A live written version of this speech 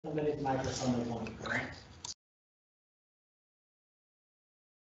Limited microphone of one, correct?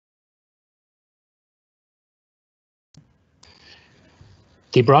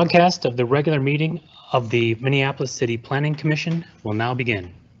 The broadcast of the regular meeting of the Minneapolis City Planning Commission will now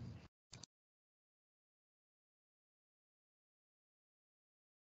begin.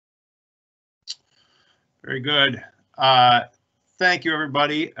 Very good. Thank you,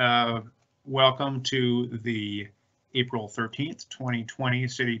 everybody. Welcome to the April 13th, 2020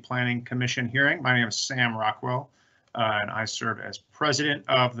 City Planning Commission hearing. My name is Sam Rockwell, and I serve as president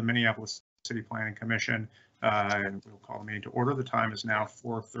of the Minneapolis City Planning Commission. And we'll call the meeting to order. The time is now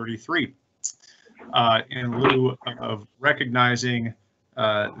 4:33. In lieu of recognizing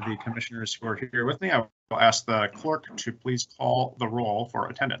the commissioners who are here with me, I will ask the clerk to please call the roll for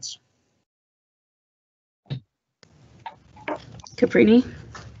attendance. Caprini.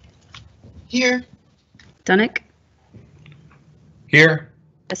 Here. Dunick. Here.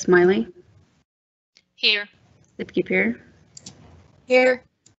 Smiley. Here. Lipke-Peer. Here.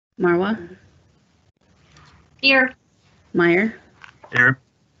 Marwa. Here. Meyer. Here.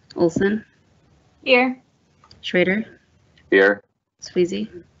 Olson. Here. Schrader. Here. Sweezy.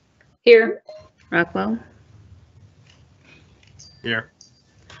 Here. Rockwell. Here.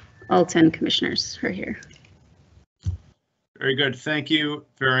 All 10 commissioners are here. Very good. Thank you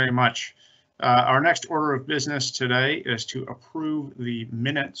very much. Our next order of business today is to approve the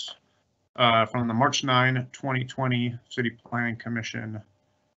minutes from the March 9, 2020 City Planning Commission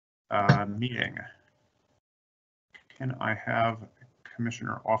meeting. Can I have a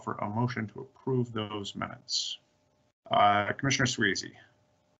commissioner offer a motion to approve those minutes? Commissioner Sweezy.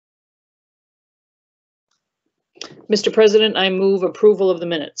 Mr. President, I move approval of the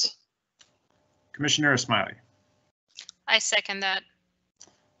minutes. Commissioner Smiley. I second that.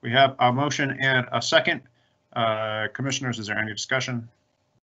 We have a motion and a second. Commissioners, is there any discussion?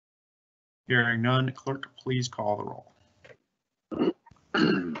 Hearing none, clerk, please call the roll.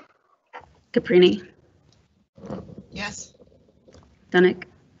 Caprini. Yes. Dunick.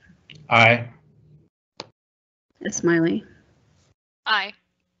 Aye. Smiley. Aye.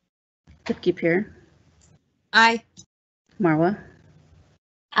 Lipke-Peer. Aye. Marwa.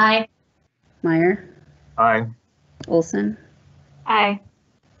 Aye. Meyer. Aye. Olson. Aye.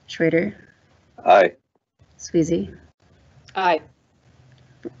 Schrader. Aye. Sweezy. Aye.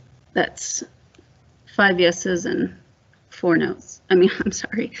 That's 5 yeses and 4 noes. I mean, I'm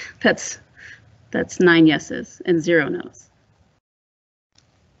sorry. That's 9 yeses and 0 noes.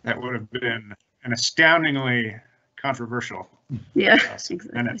 That would have been an astoundingly controversial Yeah, exactly.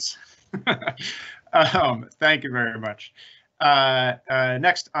 minutes. Thank you very much.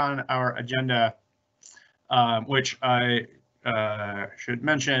 Next on our agenda, which I should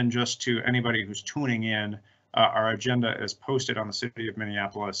mention just to anybody who's tuning in, our agenda is posted on the City of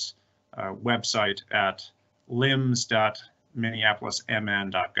Minneapolis website at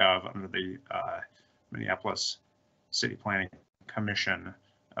lims.minneapolismn.gov under the Minneapolis City Planning Commission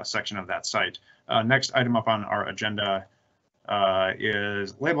section of that site. Next item up on our agenda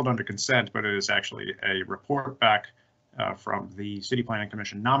is labeled under consent, but it is actually a report back from the City Planning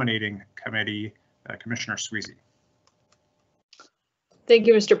Commission Nominating Committee. Commissioner Sweezy. Thank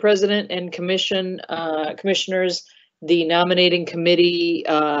you, Mr. President and commissioners. The nominating committee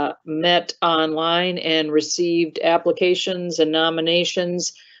met online and received applications and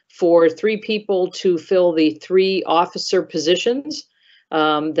nominations for 3 people to fill the 3 officer positions.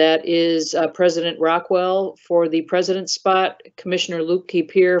 That is President Rockwell for the president spot, Commissioner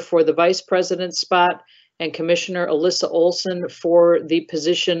Lipke-Peer for the vice president spot, and Commissioner Alyssa Olson for the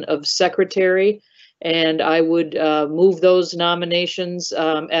position of secretary. And I would move those nominations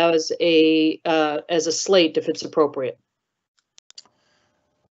as a slate if it's appropriate.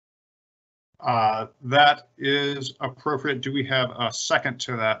 That is appropriate. Do we have a second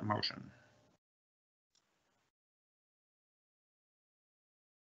to that motion?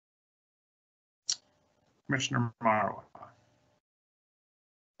 Commissioner Marwa.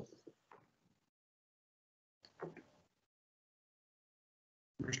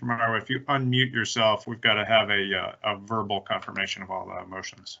 Commissioner Marwa, if you unmute yourself, we've got to have a verbal confirmation of all the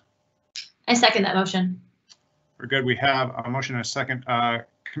motions. I second that motion. We're good. We have a motion and a second.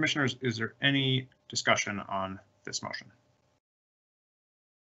 Commissioners, is there any discussion on this motion?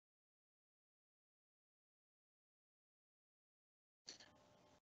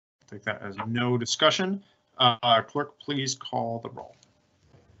 Take that as no discussion. Clerk, please call the roll.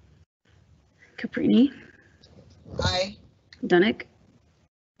 Caprini. Aye. Dunick.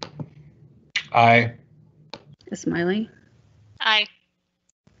 Aye. Smiley. Aye.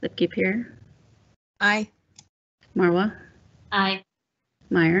 Lipke-Peer. Aye. Marwa. Aye.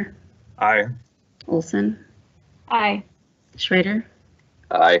 Meyer, Aye. Olson, Aye. Schrader,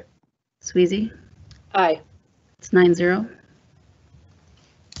 Aye. Sweezy. Aye. It's 9-0.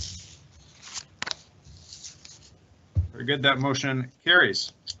 Very good. That motion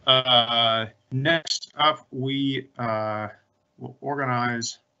carries. Next up, we will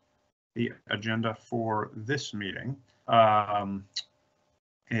organize the agenda for this meeting. And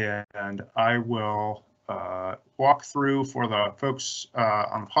I will walk through for the folks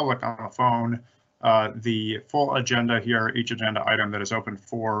on the public on the phone the full agenda here, each agenda item that is open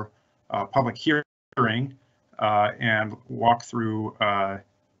for public hearing, and walk through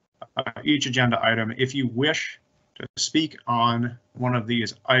each agenda item. If you wish to speak on one of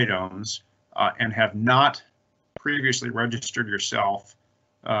these items and have not previously registered yourself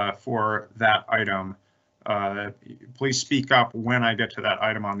for that item, please speak up when I get to that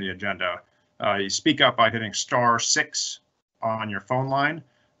item on the agenda. You speak up by hitting *6 on your phone line.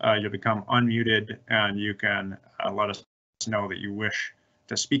 You'll become unmuted and you can let us know that you wish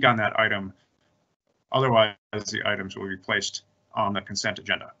to speak on that item. Otherwise, the items will be placed on the consent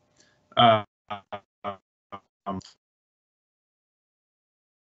agenda. And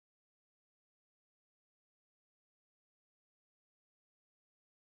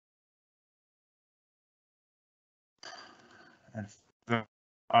the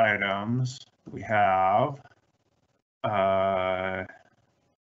items we have,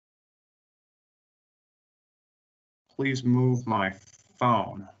 please move my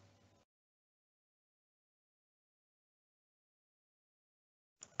phone.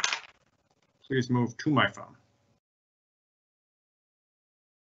 Please move to my phone.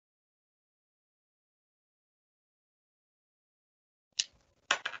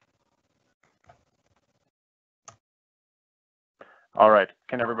 All right.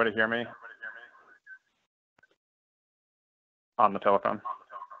 Can everybody hear me? On the telephone.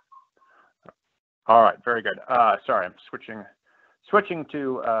 All right. Very good. Sorry, I'm switching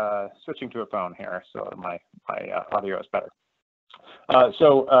to a phone here, so my audio is better.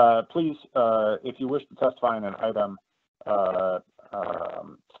 So please, if you wish to testify on an item,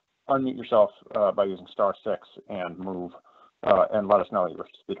 unmute yourself by using *6 and move and let us know that you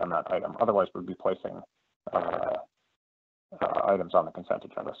wish to speak on that item. Otherwise, we'll be placing items on the consent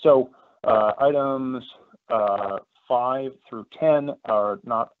agenda. So items 5 through 10 are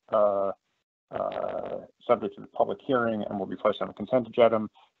not subject to the public hearing and will be placed on the consent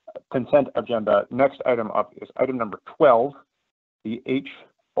agenda. Next item up is item number 12, the H.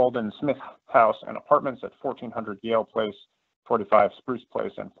 Alden Smith House and Apartments at 1400 Yale Place, 45 Spruce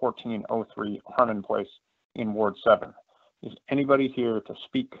Place, and 1403 Harmon Place in Ward 7. Is anybody here to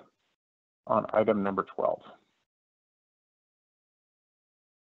speak on item number 12?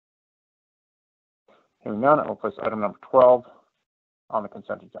 Hearing none, I will place item number 12 on the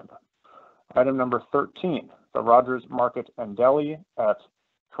consent agenda. Item number 13, the Rogers Market and Deli at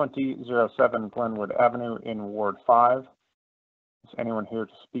 2007 Glenwood Avenue in Ward 5. Is anyone here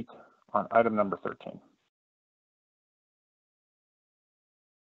to speak on item number 13?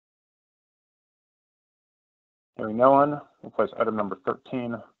 Hearing no one, we'll place item number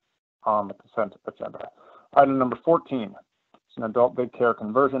 13 on the consent agenda. Item number 14. It's an adult daycare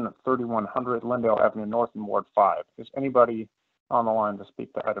conversion at 3100 Lindale Avenue North in Ward 5. Is anybody on the line to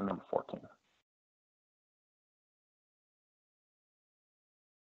speak to item number 14?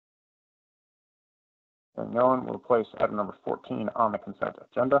 And no one will place item number 14 on the consent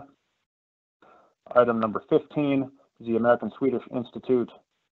agenda. Item number 15 is the American Swedish Institute,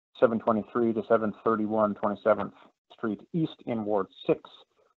 723 to 731 27th Street East in Ward 6.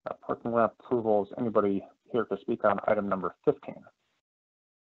 Parking lot approvals. Anybody here to speak on item number 15?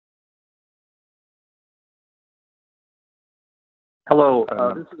 Hello,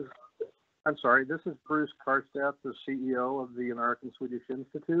 this is Bruce Karstadt, the CEO of the American Swedish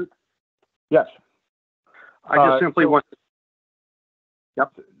Institute. Yes. I just simply want to...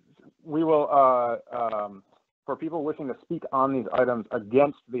 Yep. We will, for people wishing to speak on these items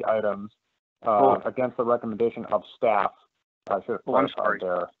against the items, against the recommendation of staff, I should have clarified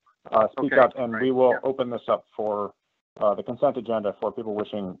there. Speak up, and we will open this up for the consent agenda for people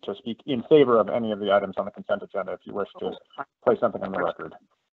wishing to speak in favor of any of the items on the consent agenda if you wish to place something on the record.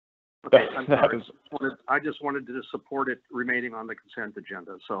 Okay, I'm sorry. I just wanted to support it remaining on the consent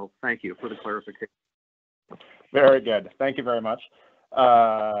agenda, so thank you for the clarification. Very good. Thank you very much.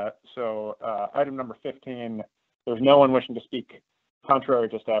 So item number 15, there's no one wishing to speak contrary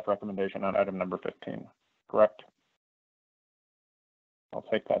to staff recommendation on item number 15, correct? I'll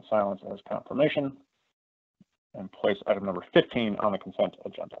take that silence as confirmation and place item number 15 on the consent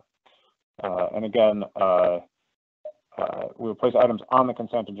agenda. And again, we will place items on the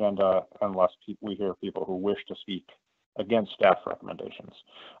consent agenda unless we hear people who wish to speak against staff recommendations.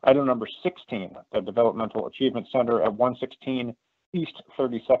 Item number 16, the Developmental Achievement Center at 116 East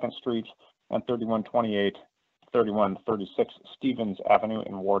 32nd Street and 3128, 3136 Stevens Avenue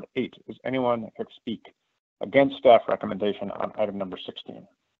in Ward 8. Is anyone here to speak against staff recommendation on item number 16?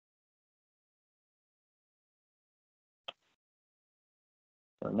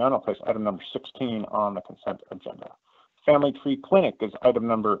 Hearing none, I'll place item number 16 on the consent agenda. Family Tree Clinic is item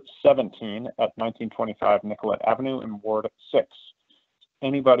number 17 at 1925 Nicollet Avenue in Ward 6.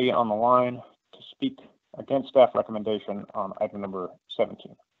 Anybody on the line to speak against staff recommendation on item number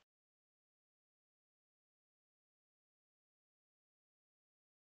 17?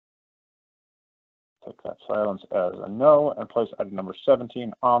 Take that silence as a no and place item number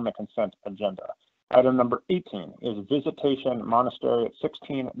 17 on the consent agenda. Item number 18 is Visitation Monastery at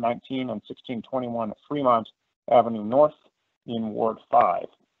 1619 and 1621 Fremont Avenue North in Ward 5.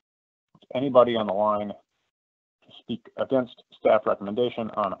 Anybody on the line to speak against staff recommendation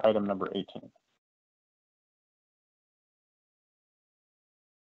on item number 18?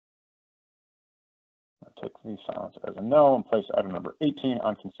 I'll take the silence as a no and place item number 18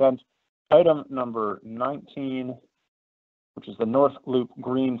 on consent. Item number 19, which is the North Loop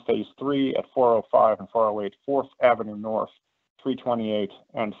Green Phase 3 at 405 and 408 4th Avenue North, 328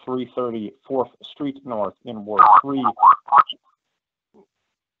 and 330 4th Street North in Ward 3,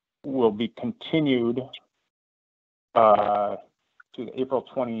 will be continued to the April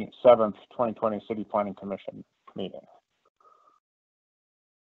 27th, 2020 City Planning Commission meeting.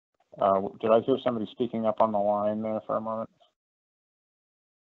 Did I hear somebody speaking up on the line there for a moment?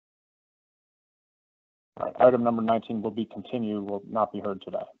 All right, item number 19 will be continued, will not be heard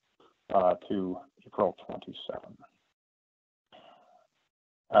today, to April 27.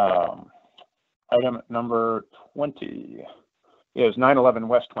 Item number 20 is 911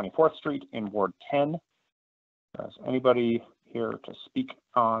 West 24th Street in Ward 10. Is anybody here to speak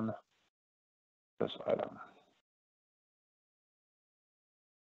on this item?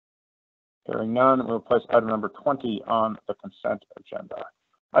 Hearing none, we'll place item number 20 on the consent agenda.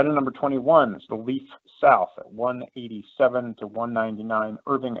 Item number 21 is the Leaf South at 187 to 199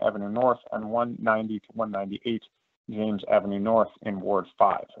 Irving Avenue North and 190 to 198 James Avenue North in Ward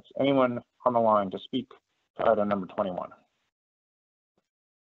 5. Is anyone on the line to speak to item number 21?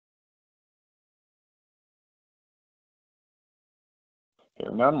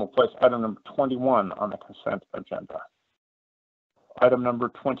 Hearing none, we'll place item number 21 on the consent agenda. Item number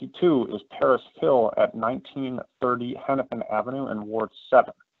 22 is Paris Hill at 1930 Hennepin Avenue in Ward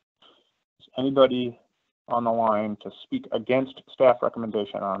 7. Is anybody on the line to speak against staff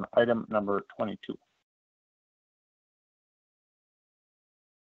recommendation on item number 22?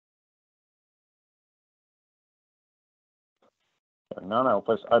 Hearing none, I will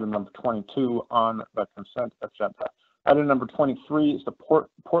place item number 22 on the consent agenda. Item number 23 is the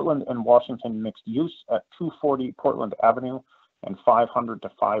Portland and Washington mixed use at 240 Portland Avenue and 500 to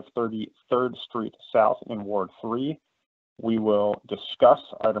 530 3rd Street South in Ward 3. We will discuss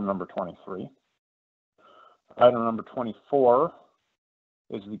item number 23. Item number 24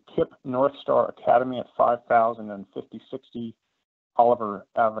 is the KIPP North Star Academy at 5000 and 5060 Oliver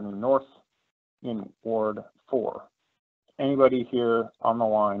Avenue North in Ward 4. Anybody here on the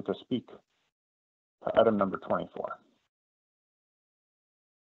line to speak to item number 24?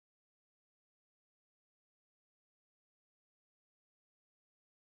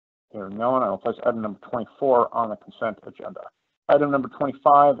 Hearing no one, I will place item number 24 on the consent agenda. Item number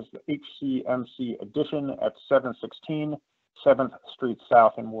 25 is the HCMC addition at 716 7th Street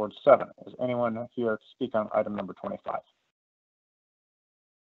South in Ward 7. Is anyone here to speak on item number 25?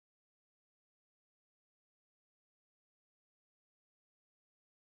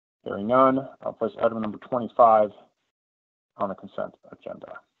 Hearing none, I'll place item number 25 on the consent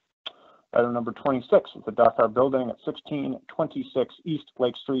agenda. Item number 26 is the Dakar Building at 1626 East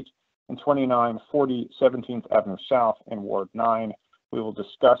Lake Street and 2940 17th Avenue South in Ward 9. We will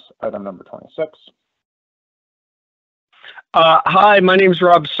discuss item number 26. Hi, my name is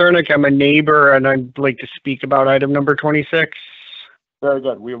Rob Cernick. I'm a neighbor, and I'd like to speak about item number 26. Very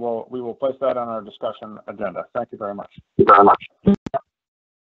good. We will place that on our discussion agenda. Thank you very much.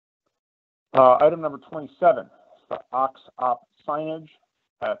 Item number 27, the Ox Op signage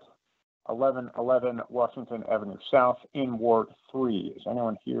at 1111 Washington Avenue South in Ward 3. Is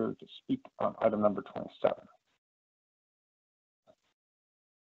anyone here to speak on item number 27?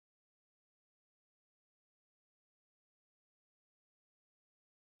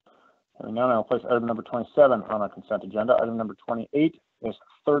 Hearing none, I will place item number 27 on our consent agenda. Item number 28 is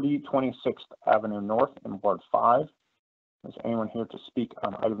 30 26th Avenue North in Ward 5. Is anyone here to speak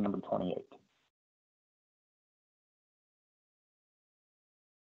on item number 28?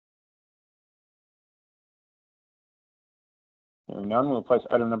 Hearing none, we'll place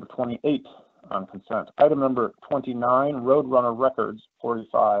item number 28 on consent. Item number 29, Roadrunner Records,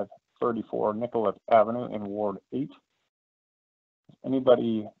 4534 Nicollet Avenue in Ward 8. Is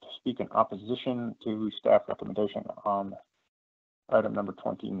anybody to speak in opposition to staff recommendation on item number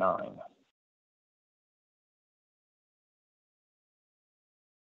 29?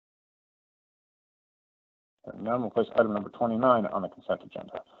 Hearing none, we'll place item number 29 on the consent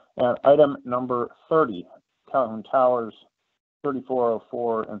agenda. And item number 30, Calhoun Towers,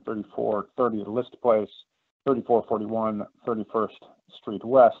 3404 and 3430 List Place, 3441 31st Street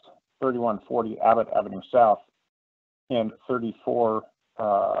West, 3140 Abbott Avenue South, and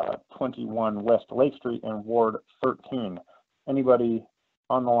 3421 West Lake Street in Ward 13. Anybody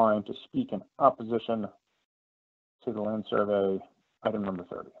on the line to speak in opposition to the land survey, item number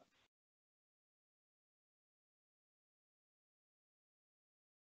 30?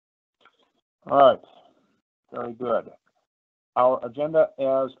 All right, very good. Our agenda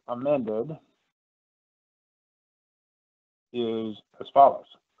as amended is as follows.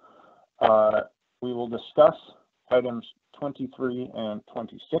 We will discuss items 23 and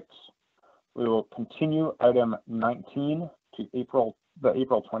 26. We will continue item 19 to the April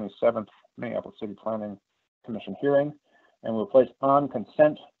 27th Minneapolis City Planning Commission hearing, and we'll place on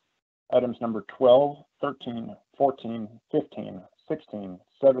consent items number 12, 13, 14, 15, 16,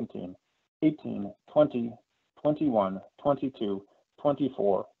 17, 18, 20, 21, 22,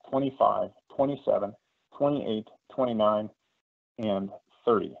 24, 25, 27, 28, 29, and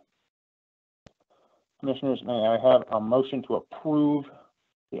 30. Commissioners, may I have a motion to approve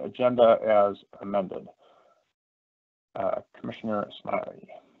the agenda as amended? Commissioner Smiley.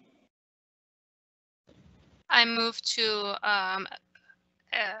 I move to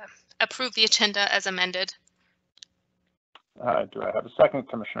approve the agenda as amended. Do I have a second?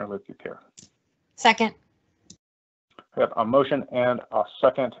 Commissioner Lippier. Second. We have a motion and a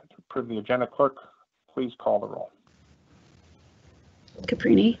second to approve the agenda. Clerk, please call the roll.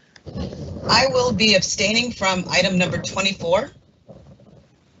 Caprini. I will be abstaining from item number 24.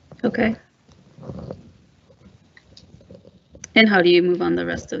 Okay. And how do you move on the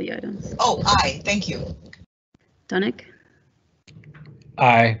rest of the items? Oh, aye, thank you. Dunick.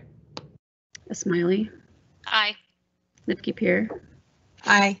 Aye. Smiley. Aye. Lipke-Pierre.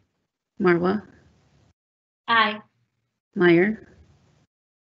 Aye. Marwa. Aye. Meyer.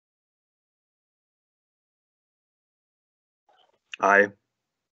 Aye.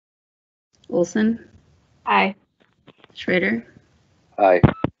 Olson. Aye. Schrader. Aye.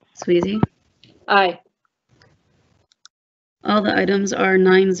 Sweezy. Aye. All the items are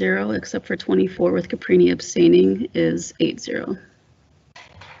 9-0 except for 24 with Caprini abstaining is 8-0.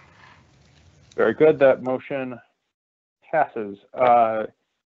 Very good. That motion passes.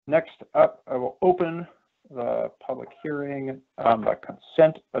 Next up, I will open the public hearing on the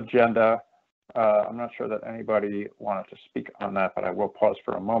consent agenda. I'm not sure that anybody wanted to speak on that, but I will pause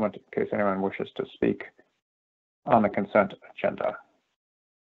for a moment in case anyone wishes to speak on the consent agenda.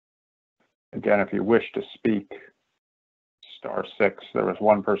 Again, if you wish to speak, *6. There was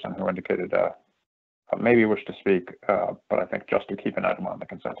one person who indicated maybe wish to speak, but I think just to keep an item on the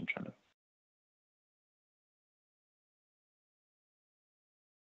consent agenda.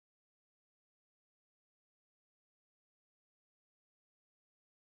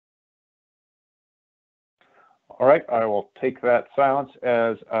 All right, I will take that silence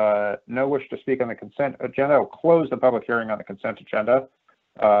as no wish to speak on the consent agenda. I'll close the public hearing on the consent agenda.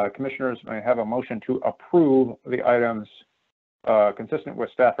 Commissioners may have a motion to approve the items consistent with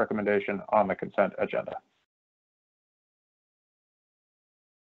staff recommendation on the consent agenda.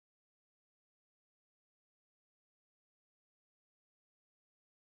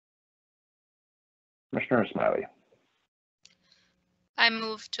 Commissioner Smiley. I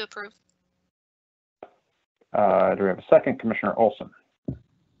move to approve. Do we have a second? Commissioner Olson.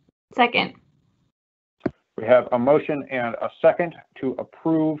 Second. We have a motion and a second to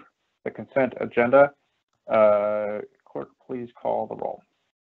approve the consent agenda. Clerk, please call the roll.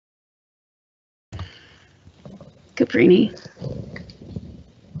 Caprini.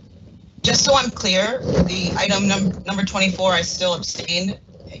 Just so I'm clear, the item number 24, I still abstained.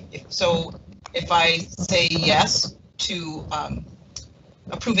 So if I say yes to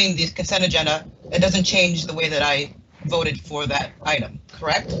approving the consent agenda, it doesn't change the way that I voted for that item,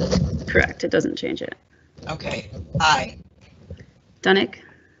 correct? Correct. It doesn't change it. Okay. Aye. Dunick.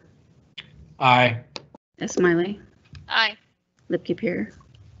 Aye. Smiley. Aye. Lipke-Pierre.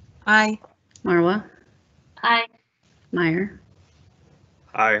 Aye. Marwa. Aye. Meyer,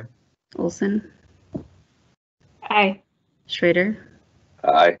 Aye. Olson, Aye. Schrader,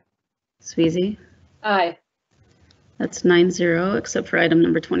 Aye. Sweezy. Aye. That's 9-0, except for item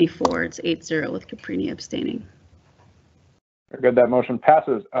number 24. It's 8-0 with Caprini abstaining. Very good. That motion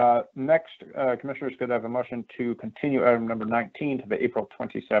passes. Next, Commissioners, could I have a motion to continue item number 19 to the April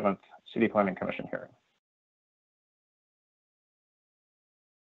 27th City Planning Commission hearing?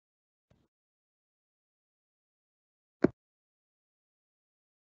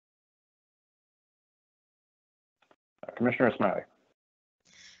 Commissioner Smiley.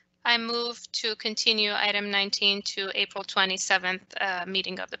 I move to continue item 19 to April 27th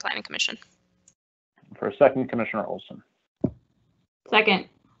meeting of the Planning Commission. For a second, Commissioner Olson. Second.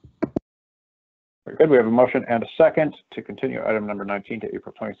 Very good. We have a motion and a second to continue item number 19 to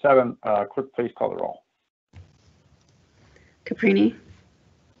April 27. Clerk, please call the roll. Caprini,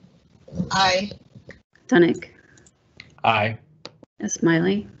 Aye. Dunick, Aye.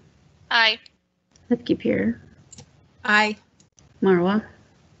 Smiley, Aye. Lipke-Peer, Aye. Marwa,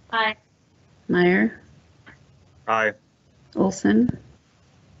 Aye. Meyer, Aye. Olson,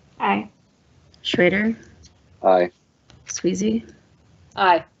 Aye. Schrader, Aye. Sweezy.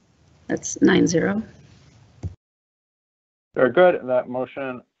 Aye. That's 9-0. Very good. And that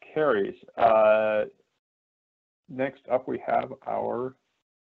motion carries. Next up, we have our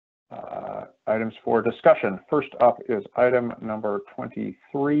items for discussion. First up is item number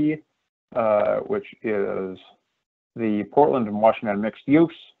 23, which is the Portland and Washington mixed use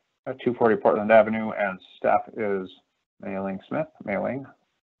at 240 Portland Avenue, and staff is Mei-Ling Smith. Mei-Ling,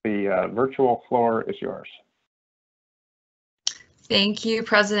 the virtual floor is yours. Thank you,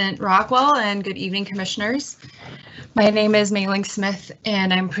 President Rockwell, and good evening, Commissioners. My name is Mei-Ling Smith,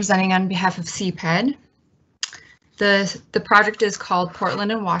 and I'm presenting on behalf of CPED. The project is called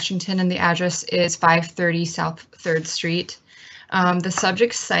Portland and Washington, and the address is 530 South 3rd Street. The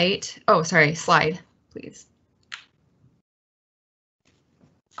subject site, oh, sorry, slide, please.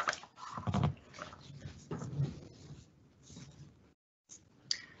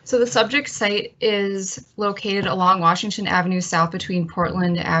 So the subject site is located along Washington Avenue South between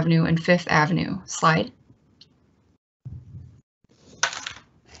Portland Avenue and 5th Avenue. Slide.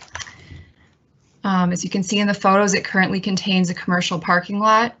 As you can see in the photos, it currently contains a commercial parking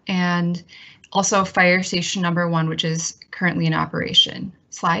lot and also fire station number 1, which is currently in operation.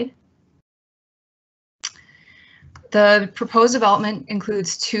 Slide. The proposed development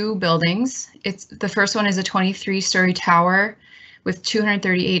includes 2 buildings. The first one is a 23-story tower with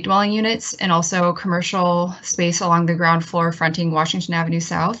 238 dwelling units and also commercial space along the ground floor fronting Washington Avenue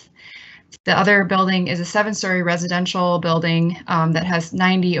South. The other building is a 7-story residential building that has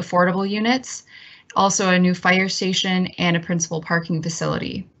 90 affordable units, also a new fire station and a principal parking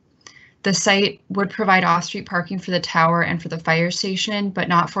facility. The site would provide off-street parking for the tower and for the fire station, but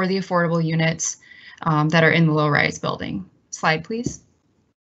not for the affordable units that are in the low-rise building. Slide, please.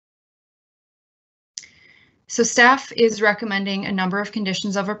 So staff is recommending a number of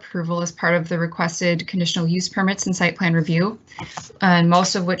conditions of approval as part of the requested conditional use permits and site plan review, and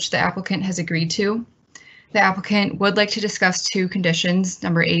most of which the applicant has agreed to. The applicant would like to discuss 2 conditions,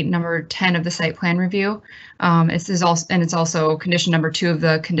 number 8 and number 10 of the site plan review. It's also condition number 2 of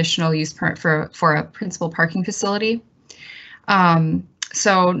the conditional use permit for a principal parking facility.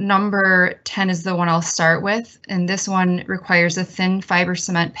 So number 10 is the one I'll start with, and this one requires a thin fiber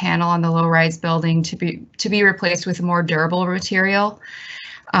cement panel on the low-rise building to be replaced with a more durable material.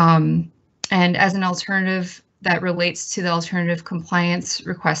 And as an alternative that relates to the alternative compliance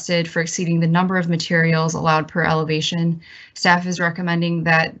requested for exceeding the number of materials allowed per elevation, staff is recommending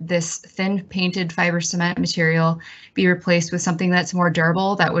that this thin painted fiber cement material be replaced with something that's more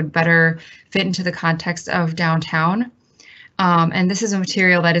durable that would better fit into the context of downtown. And this is a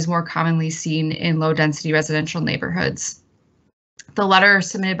material that is more commonly seen in low-density residential neighborhoods. The letter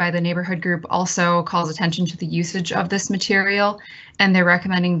submitted by the neighborhood group also calls attention to the usage of this material, and they're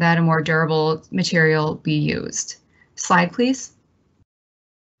recommending that a more durable material be used. Slide, please.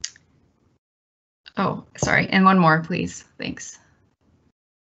 Oh, sorry, and one more, please. Thanks.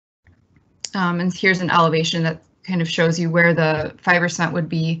 And here's an elevation that kind of shows you where the fiber cement would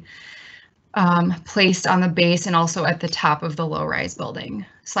be placed on the base and also at the top of the low-rise building.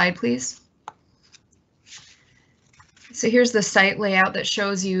 Slide, please. So here's the site layout that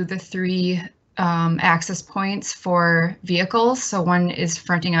shows you the 3 access points for vehicles. So one is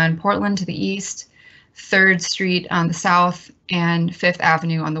fronting on Portland to the east, 3rd Street on the south, and 5th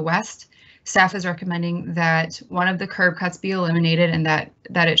Avenue on the west. Staff is recommending that one of the curb cuts be eliminated and that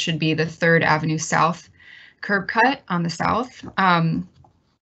it should be the 3rd Avenue South curb cut on the south.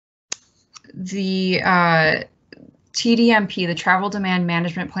 TDMP, the Travel Demand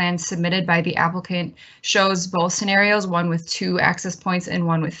Management Plan submitted by the applicant, shows both scenarios, one with 2 access points and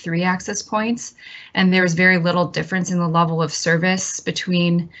one with 3 access points. And there's very little difference in the level of service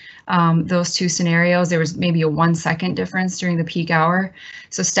between those 2 scenarios. There was maybe a 1 second difference during the peak hour.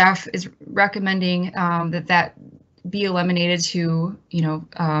 So staff is recommending that be eliminated to,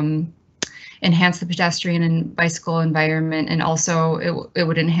 enhance the pedestrian and bicycle environment, and also it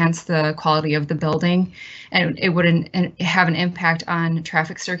would enhance the quality of the building, and it would have an impact on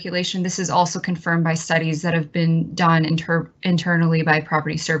traffic circulation. This is also confirmed by studies that have been done internally by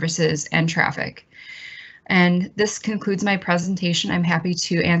property services and traffic. And this concludes my presentation. I'm happy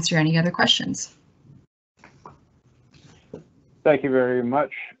to answer any other questions. Thank you very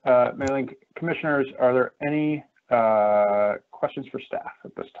much, Mei-Ling. Commissioners, are there any questions for staff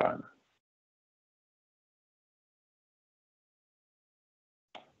at this time?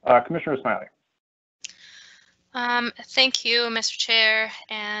 Commissioner Smiley. Thank you, Mr. Chair.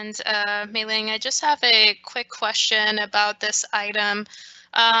 And Mei-Ling, I just have a quick question about this item.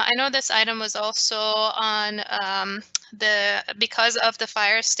 I know this item was also on because of the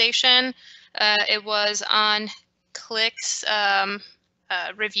fire station, it was on CLIC's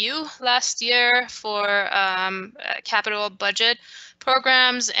review last year for capital budget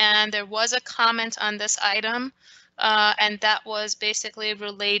programs, and there was a comment on this item. And that was basically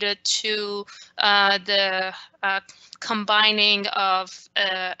related to the combining of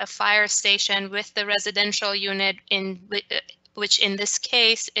a fire station with the residential unit, which in this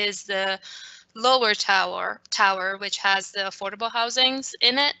case is the lower tower, which has the affordable housings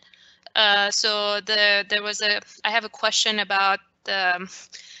in it. So I have a question about the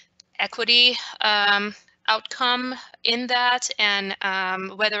equity outcome in that, and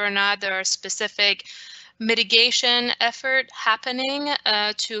whether or not there are specific mitigation effort happening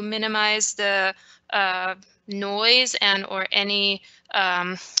to minimize the noise and or any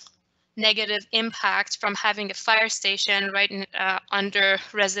negative impact from having a fire station right under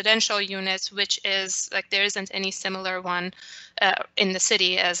residential units, which is like there isn't any similar one in the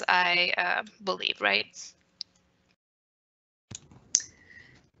city, as I believe, right?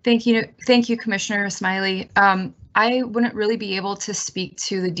 Thank you, Commissioner Smiley. I wouldn't really be able to speak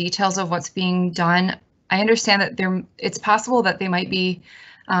to the details of what's being done. I understand that it's possible that they might be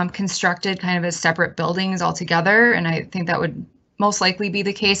constructed kind of as separate buildings altogether, and I think that would most likely be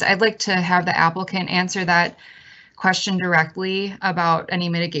the case. I'd like to have the applicant answer that question directly about any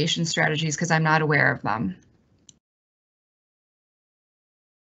mitigation strategies, because I'm not aware of them.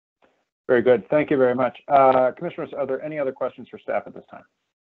 Very good. Thank you very much. Commissioners, are there any other questions for staff at this time?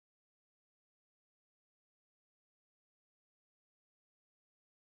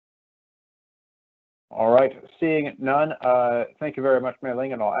 All right, seeing none, thank you very much,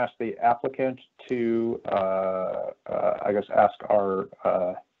 Mei-Ling, and I'll ask the applicant to, I guess, ask our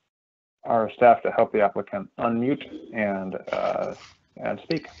staff to help the applicant unmute and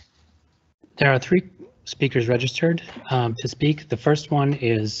speak. There are 3 speakers registered to speak. The first one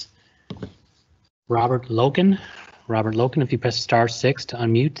is Robert Loken. Robert Loken, if you press *6 to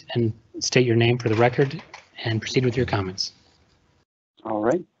unmute and state your name for the record and proceed with your comments. All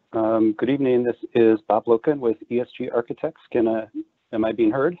right. Good evening. This is Bob Loken with ESG Architects. Am I being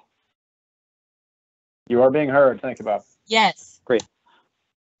heard? You are being heard. Thank you, Bob. Yes. Great.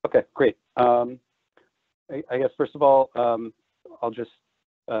 Okay, great. I guess first of all, I'll just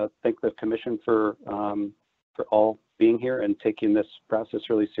thank the Commission for all being here and taking this process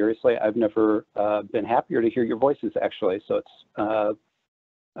really seriously. I've never been happier to hear your voices, actually, so it's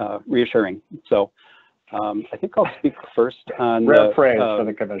reassuring. So. I think I'll speak first on rare phrase for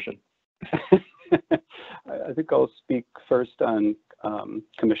the Commission. I think I'll speak first on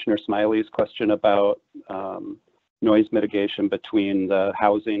Commissioner Smiley's question about noise mitigation between the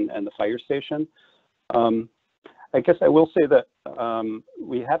housing and the fire station. I guess I will say that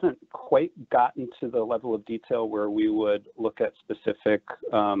we haven't quite gotten to the level of detail where we would look at specific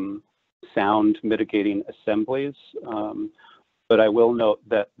sound mitigating assemblies, but I will note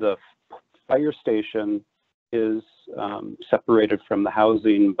that the fire station is separated from the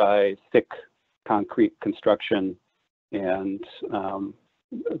housing by thick concrete construction and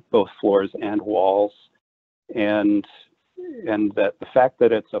both floors and walls, and that the fact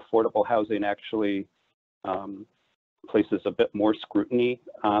that it's affordable housing actually places a bit more scrutiny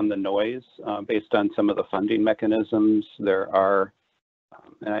on the noise based on some of the funding mechanisms. There are,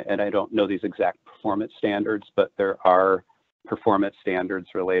 and I don't know these exact performance standards, but there are performance standards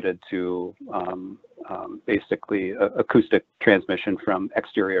related to basically acoustic transmission from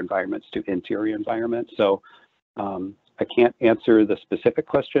exterior environments to interior environments. So I can't answer the specific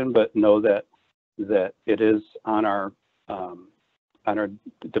question, but know that that it is on our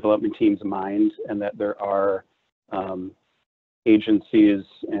development team's mind, and that there are agencies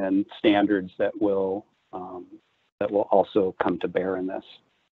and standards that will also come to bear in this.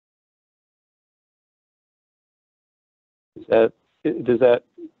 Does that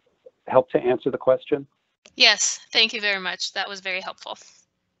help to answer the question? Yes, thank you very much. That was very helpful.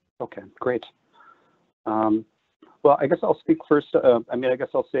 Okay, great. Well, I guess I'll speak first. I guess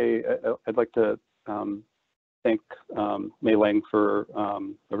I'll say I'd like to thank Mei Ling for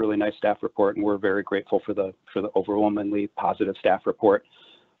a really nice staff report, and we're very grateful for the overwhelmingly positive staff report.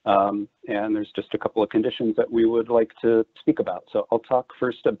 And there's just a couple of conditions that we would like to speak about. So I'll talk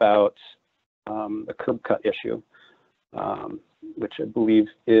first about the curb cut issue, which I believe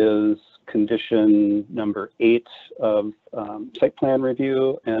is condition number 8 of site plan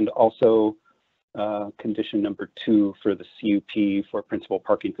review, and also condition number 2 for the CUP for principal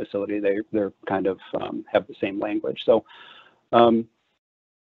parking facility. They're kind of have the same language. So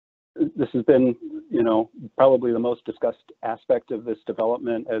this has been, probably the most discussed aspect of this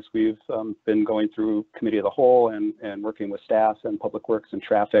development as we've been going through committee of the whole and working with staff and public works and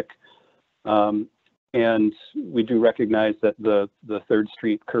traffic. And we do recognize that the 3rd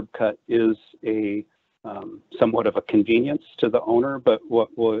Street curb cut is a somewhat of a convenience to the owner, but what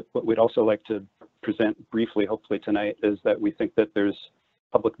we'd also like to present briefly, hopefully tonight, is that we think that there's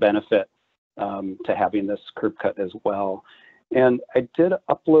public benefit to having this curb cut as well. And I did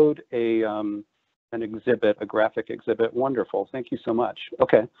upload an exhibit, a graphic exhibit. Wonderful, thank you so much.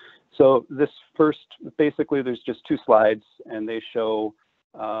 Okay, so this first, basically there's just 2 slides, and they show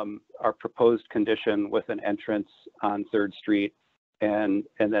our proposed condition with an entrance on 3rd Street, and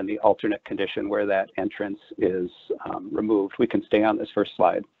then the alternate condition where that entrance is removed. We can stay on this first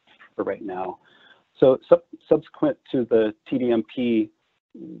slide for right now. So subsequent to the TDMP,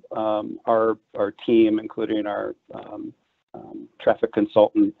 our team, including our traffic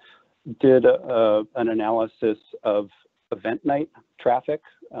consultant, did an analysis of event night traffic,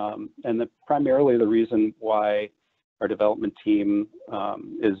 and primarily the reason why our development team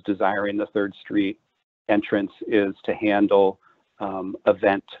is desiring the 3rd Street entrance is to handle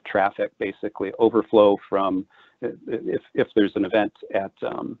event traffic, basically overflow from if there's an event at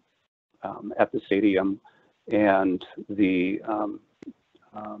the stadium and the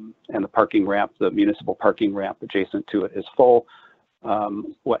parking ramp, the municipal parking ramp adjacent to it is full.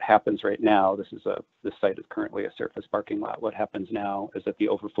 What happens right now, this site is currently a surface parking lot. What happens now is that the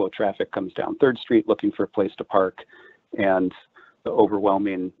overflow traffic comes down 3rd Street looking for a place to park, and the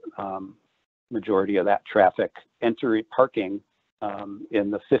overwhelming majority of that traffic parking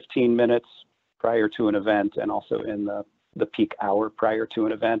in the 15 minutes prior to an event, and also in the peak hour prior to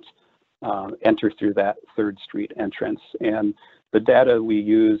an event, enter through that 3rd Street entrance. And the data we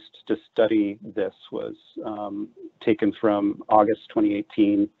used to study this was taken from August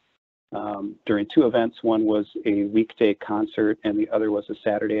 2018 during 2 events. One was a weekday concert, and the other was a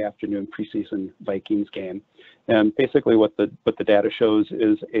Saturday afternoon preseason Vikings game. And basically what the data shows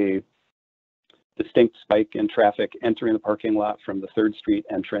is a distinct spike in traffic entering the parking lot from the 3rd Street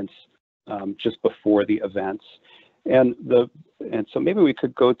entrance just before the events. And so maybe we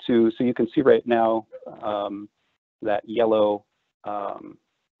could go to, so you can see right now that yellow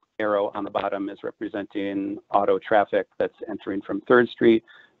arrow on the bottom is representing auto traffic that's entering from 3rd Street.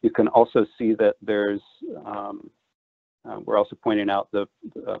 You can also see that there's, we're also pointing out the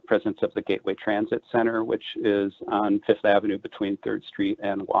presence of the Gateway Transit Center, which is on 5th Avenue between 3rd Street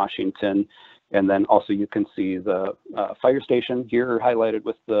and Washington. And then also you can see the fire station here highlighted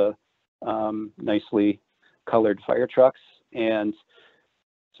with the nicely colored fire trucks. And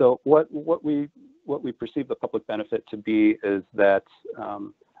so what we perceive the public benefit to be is that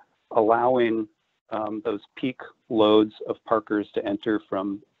allowing those peak loads of parkers to enter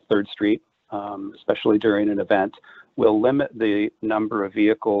from 3rd Street, especially during an event, will limit the number of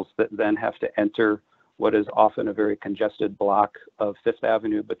vehicles that then have to enter what is often a very congested block of 5th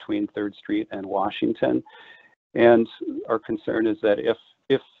Avenue between 3rd Street and Washington. And our concern is that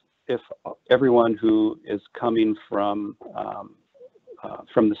if everyone who is coming from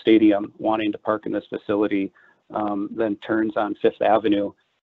the stadium wanting to park in this facility then turns on 5th Avenue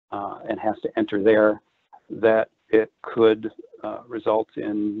and has to enter there, that it could result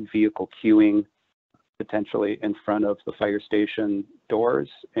in vehicle queuing potentially in front of the fire station doors.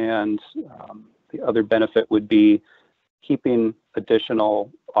 And the other benefit would be keeping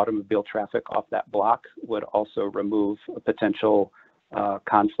additional automobile traffic off that block would also remove a potential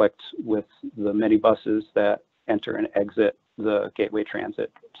conflict with the many buses that enter and exit the Gateway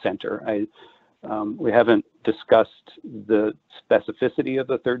Transit Center. We haven't discussed the specificity of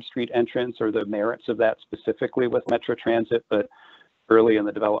the 3rd Street entrance or the merits of that specifically with Metro Transit, but early in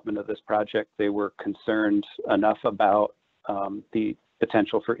the development of this project, they were concerned enough about the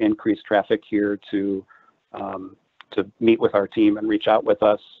potential for increased traffic here to meet with our team and reach out with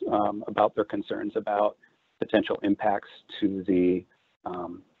us about their concerns about potential impacts to the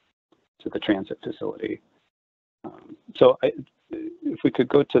transit facility. So if we could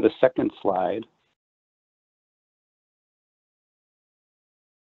go to the second slide.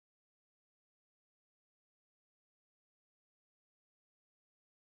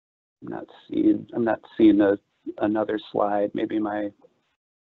 I'm not seeing another slide. Maybe my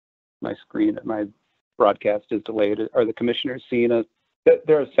screen, my broadcast is delayed. Are the commissioners seeing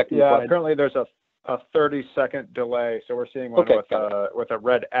there's second slide? Currently there's a 30-second delay, so we're seeing one with a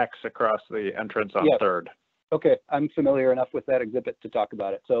red X across the entrance on 3rd. Okay, I'm familiar enough with that exhibit to talk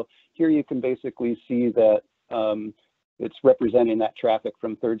about it. So here you can basically see that it's representing that traffic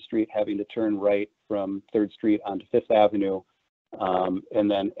from 3rd Street having to turn right from 3rd Street onto 5th Avenue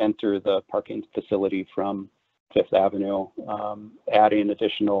and then enter the parking facility from 5th Avenue, adding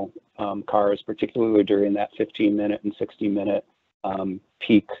additional cars, particularly during that 15-minute and 60-minute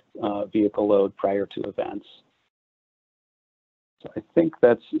peak vehicle load prior to events. So I think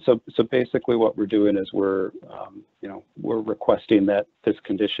that's so basically what we're doing is we're requesting that this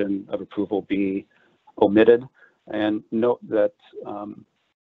condition of approval be omitted, and note that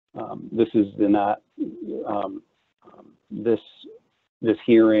this is not this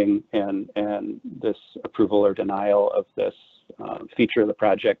hearing and this approval or denial of this feature of the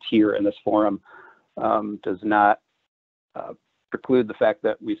project here in this forum does not preclude the fact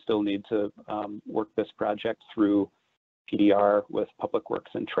that we still need to work this project through PDR with Public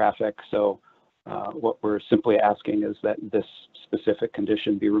Works and Traffic. So what we're simply asking is that this specific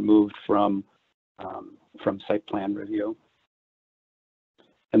condition be removed from site plan review.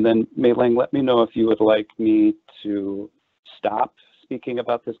 And then Mei Ling, let me know if you would like me to stop speaking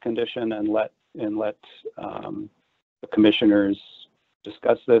about this condition and let the commissioners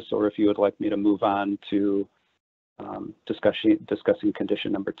discuss this, or if you would like me to move on to discussing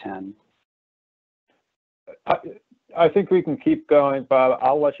condition number 10. I think we can keep going, Bob.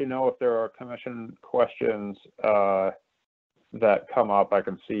 I'll let you know if there are commission questions that come up. I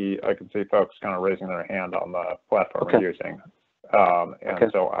can see folks kind of raising their hand on the platform we're using.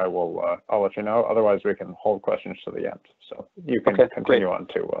 So I'll let you know. Otherwise, we can hold questions to the end. So you can continue on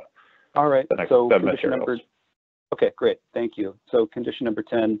to all right. The next so set of condition materials. Okay, great. Thank you. So condition number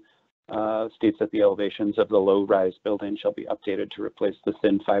 10 states that the elevations of the low-rise building shall be updated to replace the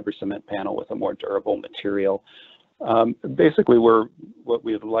thin fiber cement panel with a more durable material. Basically, what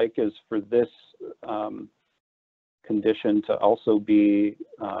we would like is for this condition to also be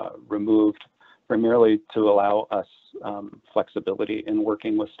removed, primarily to allow us flexibility in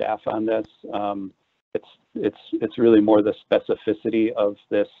working with staff on this. It's really more the specificity of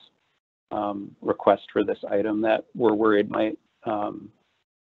this request for this item that we're worried might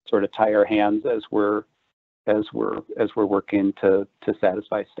sort of tie our hands as we're working to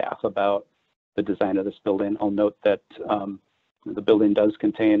satisfy staff about the design of this building. I'll note that the building does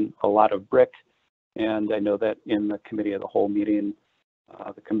contain a lot of brick, and I know that in the committee of the whole meeting,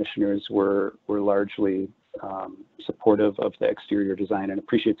 the commissioners were largely supportive of the exterior design and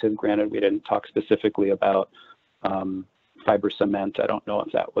appreciative. Granted, we didn't talk specifically about fiber cement. I don't know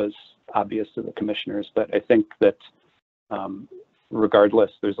if that was obvious to the commissioners, but I think that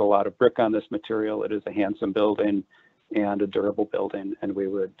regardless, there's a lot of brick on this material. It is a handsome building and a durable building, and we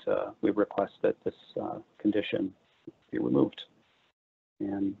request that this condition be removed.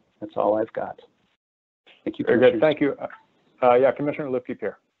 And that's all I've got. Thank you. Very good. Thank you. Yeah, Commissioner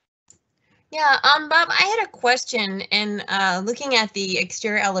Lipke-Pierre. Yeah, Bob, I had a question in looking at the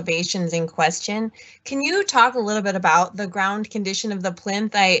exterior elevations in question. Can you talk a little bit about the ground condition of the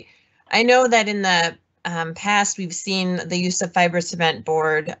plinth? I know that in the past we've seen the use of fiber cement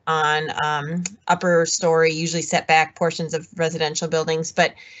board on upper story, usually setback portions of residential buildings,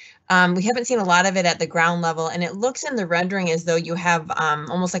 but we haven't seen a lot of it at the ground level, and it looks in the rendering as though you have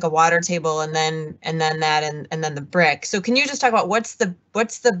almost like a water table and then the brick. So can you just talk about what's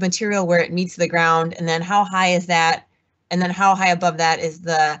the material where it meets the ground, and then how high is that, and then how high above that is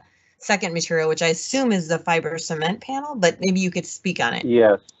the second material, which I assume is the fiber cement panel, but maybe you could speak on it.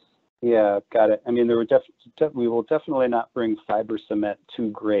 Yes. Yeah, got it. I mean, we will definitely not bring fiber cement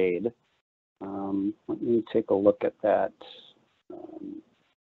to grade. Let me take a look at that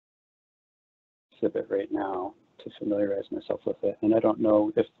exhibit right now to familiarize myself with it. And I don't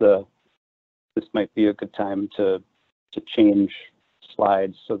know if this might be a good time to change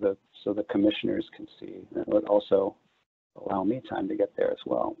slides so that so the commissioners can see. That would also allow me time to get there as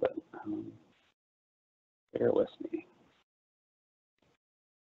well, but bear with me.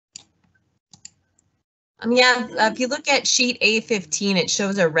 Yeah, if you look at sheet A15, it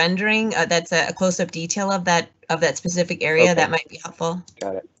shows a rendering that's a close-up detail of that specific area. Okay. That might be helpful.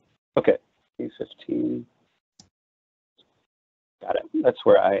 Got it. Okay, A15. Got it. That's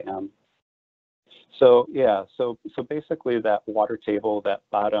where I am. So yeah, so basically that water table, that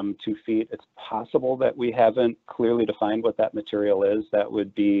bottom 2 feet, it's possible that we haven't clearly defined what that material is. That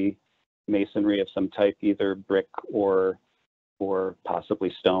would be masonry of some type, either brick or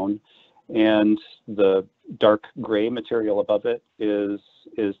possibly stone. And the dark gray material above it is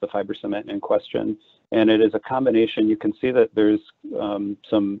the fiber cement in question. And it is a combination. You can see that there's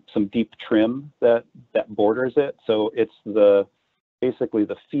some deep trim that borders it. So it's basically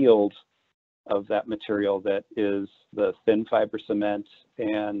the field of that material that is the thin fiber cement,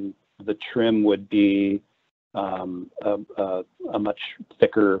 and the trim would be a much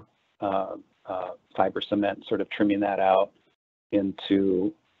thicker fiber cement, sort of trimming that out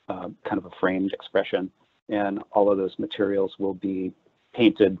into kind of a framed expression. And all of those materials will be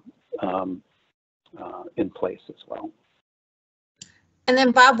painted in place as well. And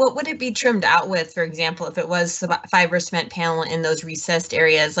then Bob, what would it be trimmed out with, for example, if it was fiber cement panel in those recessed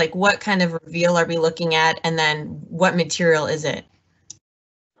areas? Like what kind of reveal are we looking at, and then what material is it?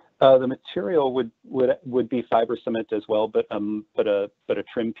 The material would be fiber cement as well, but a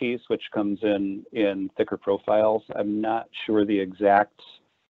trim piece which comes in thicker profiles. I'm not sure the exact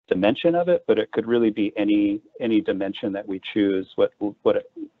dimension of it, but it could really be any dimension that we choose. What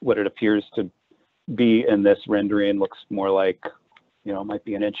it appears to be in this rendering looks more like, you know, it might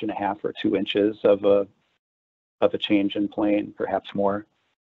be 1.5 inches or 2 inches of a change in plane, perhaps more.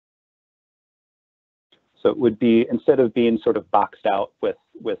 So it would be, instead of being sort of boxed out with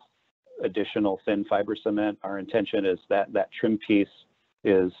additional thin fiber cement, our intention is that trim piece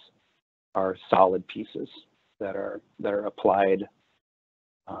is our solid pieces that are applied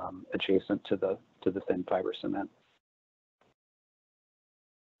adjacent to the thin fiber cement.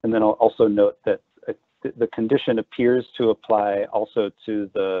 And then I'll also note that the condition appears to apply also to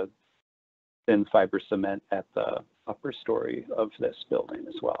the thin fiber cement at the upper story of this building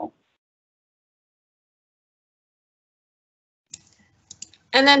as well.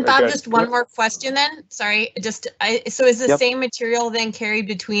 And then Bob, Okay. just one more question then, sorry, so is the Yep. same material then carried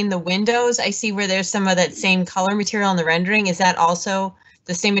between the windows? I see where there's some of that same color material in the rendering. Is that also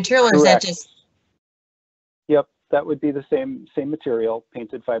the same material, or Correct. is that just? Yep, that would be the same material,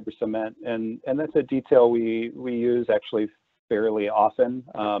 painted fiber cement, and that's a detail we use actually fairly often,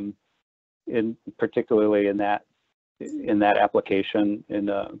 particularly in that application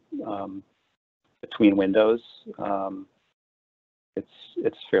between windows.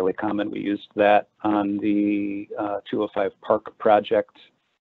 It's fairly common. We used that on the 205 Park project,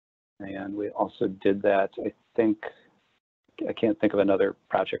 and we also did that, I can't think of another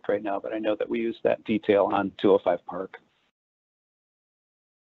project right now, but I know that we used that detail on 205 Park.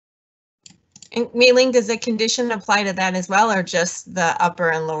 And Mei-Ling, does the condition apply to that as well, or just the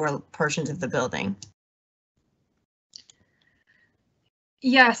upper and lower portions of the building?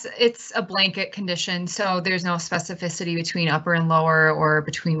 Yes, it's a blanket condition, so there's no specificity between upper and lower or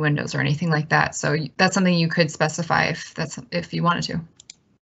between windows or anything like that. So that's something you could specify if you wanted to.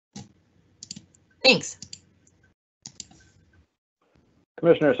 Thanks.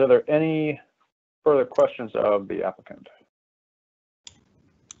 Commissioners, are there any further questions of the applicant?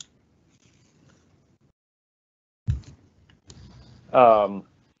 I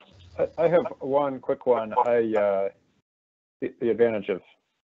have one quick one. The advantage of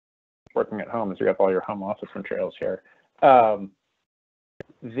working at home is you have all your home office materials here.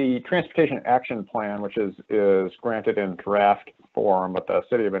 The transportation action plan, which is granted in draft form, but the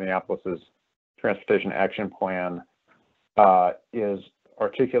City of Minneapolis's transportation action plan is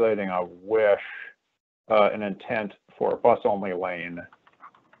articulating a wish, an intent for a bus-only lane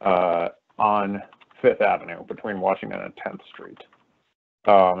on 5th Avenue between Washington and 10th Street.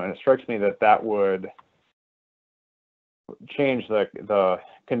 And it strikes me that would change the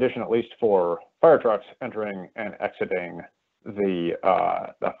condition, at least for fire trucks entering and exiting the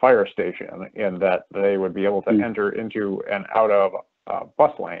fire station, in that they would be able to enter into and out of a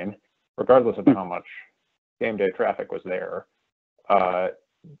bus lane, regardless of how much game day traffic was there.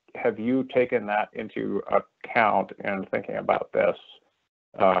 Have you taken that into account in thinking about this,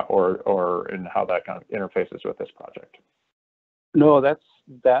 or in how that kind of interfaces with this project? No, that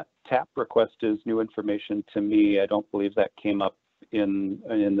TAP request is new information to me. I don't believe that came up in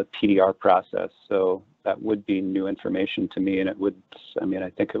the PDR process. So that would be new information to me, and it would, I mean, I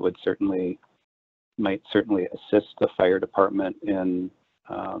think it would might certainly assist the fire department in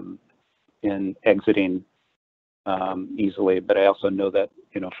exiting easily. But I also know that,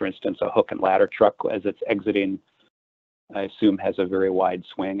 you know, for instance, a hook and ladder truck, as it's exiting, I assume has a very wide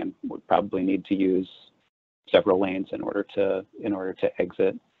swing and would probably need to use several lanes in order to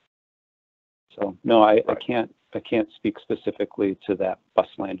exit. So no, I can't speak specifically to that bus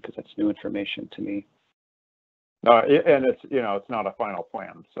lane because that's new information to me. No, and it's, you know, it's not a final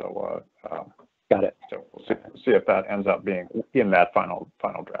plan, so got it. So we'll see if that ends up being in that final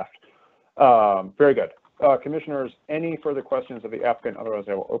draft. Very good. Commissioners, any further questions of the applicant? Otherwise,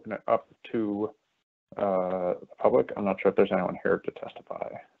 I will open it up to the public. I'm not sure if there's anyone here to testify.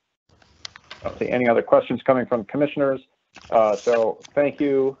 I don't see any other questions coming from commissioners. So thank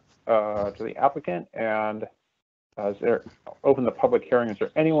you to the applicant. And open the public hearing. Is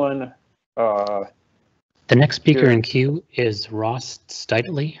there anyone? The next speaker in queue is Ross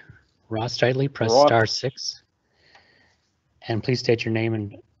Steitley. Ross Steitley, press star 6. And please state your name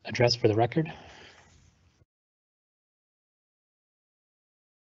and address for the record.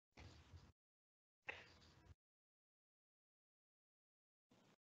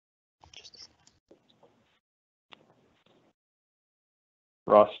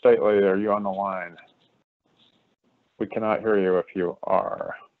 Ross Steitley, are you on the line? We cannot hear you if you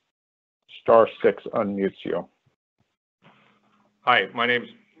are. Star 6 unmutes you. Hi, my name's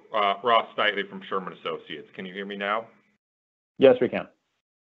Ross Steitley from Sherman Associates. Can you hear me now? Yes, we can.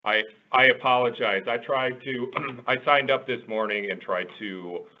 I apologize. I signed up this morning and tried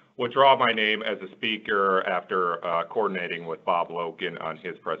to withdraw my name as a speaker after coordinating with Bob Logan on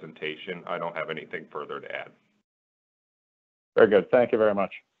his presentation. I don't have anything further to add. Very good. Thank you very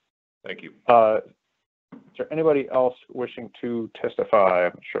much. Thank you. Is there anybody else wishing to testify?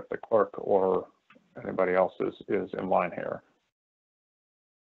 I'm not sure if the clerk or anybody else is in line here.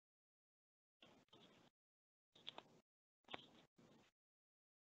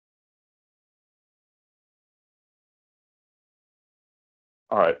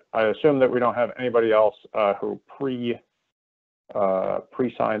 All right. I assume that we don't have anybody else who pre-signed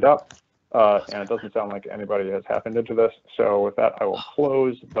up, and it doesn't sound like anybody has happened into this. So with that, I will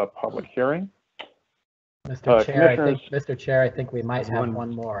close the public hearing. Mr. Chair, I think we might have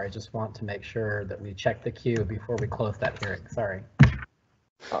one more. I just want to make sure that we check the queue before we close that hearing. Sorry.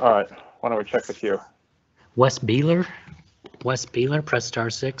 All right. Why don't we check the queue? Wes Beeler, press star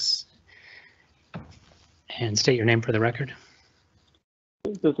 6. And state your name for the record.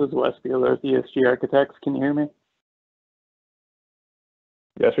 This is Wes Beeler at ESG Architects. Can you hear me?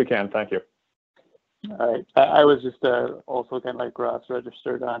 Yes, we can. Thank you. All right. I was just also kind of like Ross,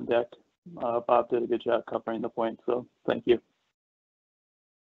 registered on deck. Bob did a good job covering the point, so thank you.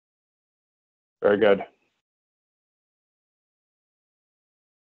 Very good.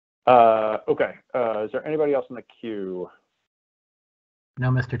 Okay. Is there anybody else in the queue? No,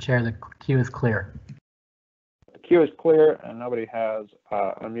 Mr. Chair, the queue is clear. The queue is clear and nobody has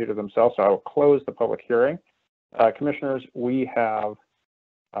unmuted themselves, so I will close the public hearing. Commissioners, we have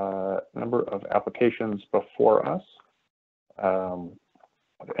a number of applications before us.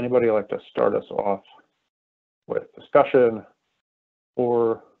 Would anybody like to start us off with discussion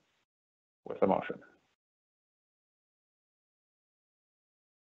or with a motion?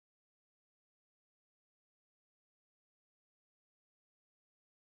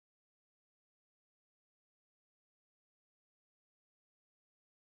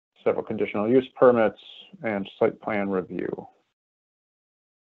 Several conditional use permits and site plan review.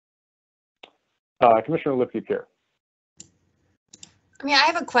 Commissioner Lipke-Pierre. I mean, I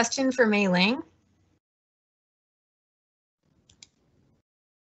have a question for Mei Ling.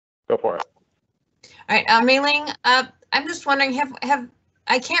 Go for it. All right, Mei Ling, I'm just wondering,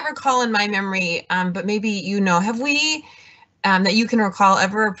 I can't recall in my memory, but maybe you know, have we, that you can recall,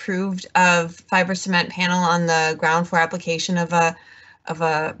 ever approved of fiber cement panel on the ground floor application of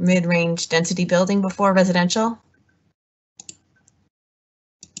a mid-range density building before residential?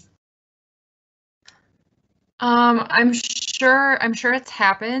 I'm sure it's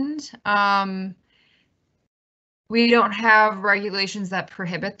happened. We don't have regulations that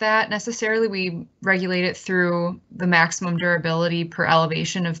prohibit that necessarily. We regulate it through the maximum durability per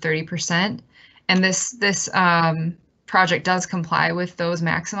elevation of 30%. And this project does comply with those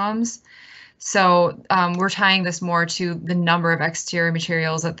maximums. So we're tying this more to the number of exterior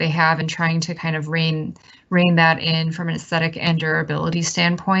materials that they have and trying to kind of rein that in from an aesthetic and durability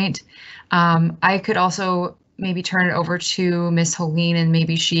standpoint. I could also maybe turn it over to Ms. Helene, and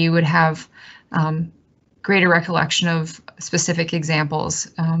maybe she would have greater recollection of specific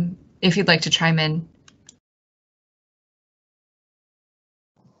examples if you'd like to chime in,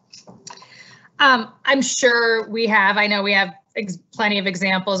 I'm sure we have. I know we have plenty of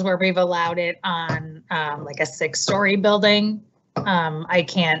examples where we've allowed it on like a 6-story building. I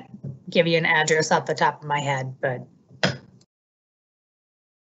can't give you an address off the top of my head, but.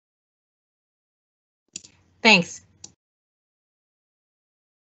 Thanks.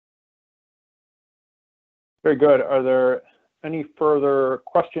 Very good. Are there any further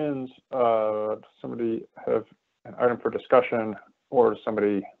questions? Somebody have an item for discussion, or does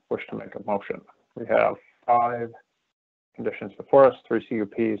somebody wish to make a motion? We have 5 conditions before us, 3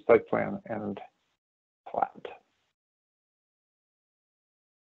 CUPs, site plan, and plat.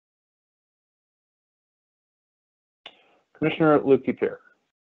 Commissioner Lukey-Pierre.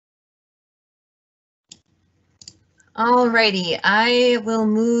 Alrighty, I will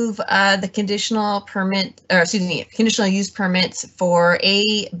move the conditional permit, or excuse me, conditional use permits for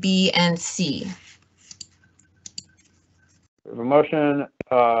A, B, and C. We have a motion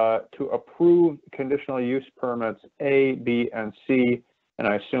to approve conditional use permits A, B, and C, and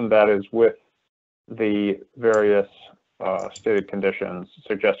I assume that is with the various stated conditions,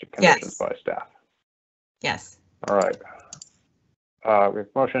 suggested conditions by staff. Yes. All right. We have a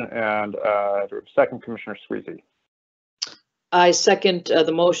motion, and second, Commissioner Sweezy. I second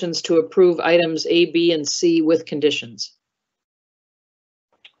the motions to approve items A, B, and C with conditions.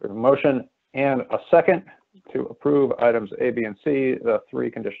 We have a motion and a second to approve items A, B, and C, the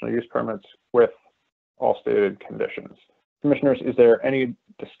 3 conditional use permits with all stated conditions. Commissioners, is there any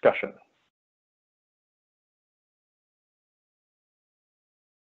discussion?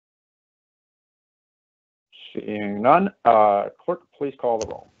 Seeing none, clerk, please call the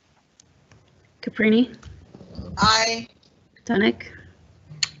roll. Caprini. Aye. Dunick.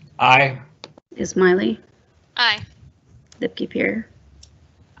 Aye. Ismaili. Aye. Lipke-Pierre.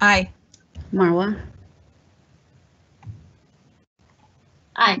 Aye. Marwa.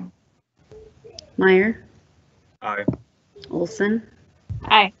 Aye. Meyer. Aye. Olson.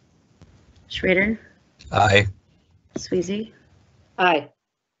 Aye. Schrader. Aye. Sweezy. Aye.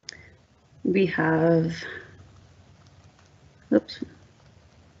 We have, oops,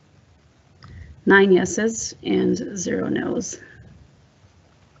 9 yeses and 0 nos.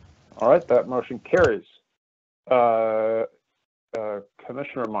 All right, that motion carries.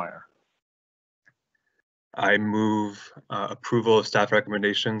 Commissioner Meyer. I move approval of staff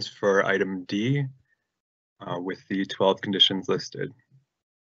recommendations for item D with the 12 conditions listed.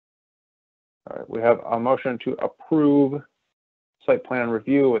 All right, we have a motion to approve site plan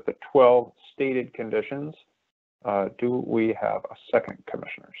review with the 12 stated conditions. Do we have a second,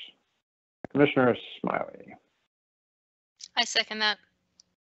 commissioners? Commissioner Smiley. I second that.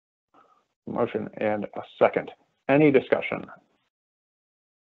 Motion and a second. Any discussion?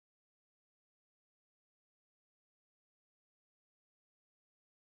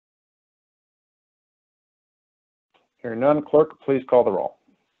 Hearing none, clerk, please call the roll.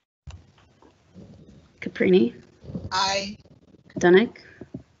 Caprini. Aye. Dunick.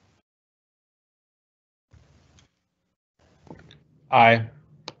 Aye.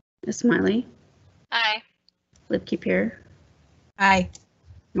 Ismaili. Aye. Lipke-Pierre. Aye.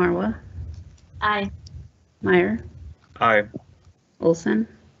 Marwa. Aye. Meyer. Aye. Olson.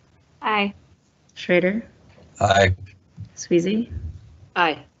 Aye. Schrader. Aye. Sweezy.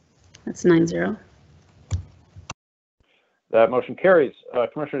 Aye. That's 9-0. That motion carries.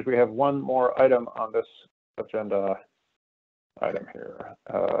 Commissioners, we have one more item on this agenda item here.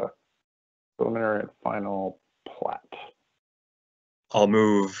 Preliminary and final plat. I'll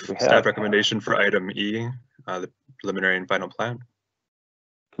move staff recommendation for item E, the preliminary and final plan.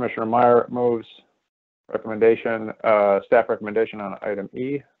 Commissioner Meyer moves recommendation, staff recommendation on item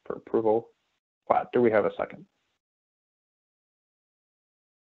E for approval plat. Do we have a second?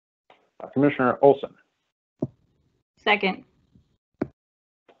 Commissioner Olson. Second.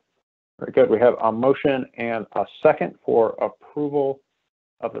 Very good. We have a motion and a second for approval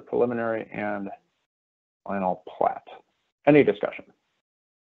of the preliminary and final plat. Any discussion?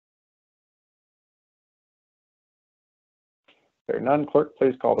 Hearing none, clerk,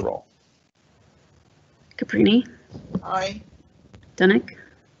 please call the roll. Caprini. Aye. Dunick.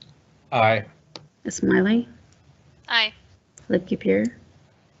 Aye. Ismaili. Aye. Lipke-Pierre.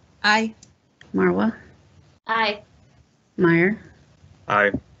 Aye. Marwa. Aye. Meyer.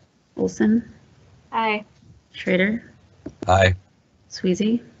 Aye. Olson. Aye. Schrader. Aye.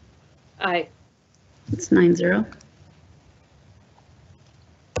 Sweezy. Aye. It's 9-0.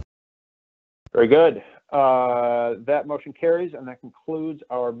 Very good. That motion carries, and that concludes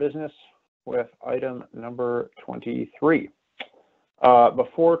our business with item number 23.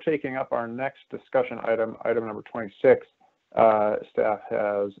 Before taking up our next discussion item, item number 26, staff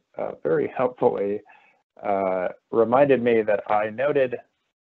has very helpfully reminded me that I noted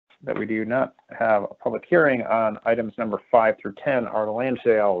that we do not have a public hearing on items number 5 through 10, our land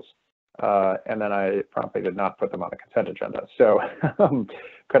sales, and then I promptly did not put them on the consent agenda. So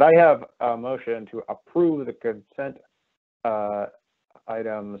could I have a motion to approve the consent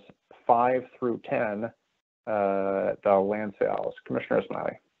items 5 through 10, the land sales? Commissioner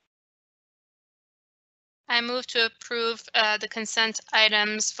Smiley. I move to approve the consent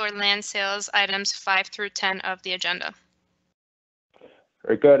items for land sales, items 5 through 10 of the agenda.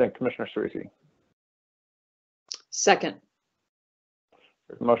 Very good. And Commissioner Cerisi. Second.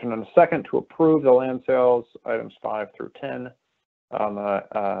 There's a motion and a second to approve the land sales items 5 through 10 on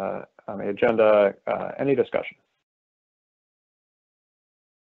the agenda. Any discussion?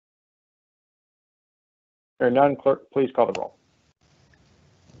 Hearing none, clerk, please call the roll.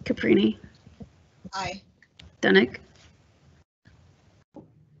 Caprini. Aye. Dunick.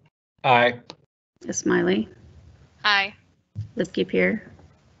 Aye. Smiley. Aye. Liskey-Peer.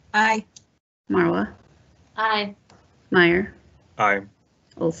 Aye. Marwa. Aye. Meyer. Aye.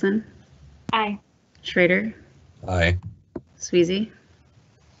 Olson. Aye. Schrader. Aye. Sweezy.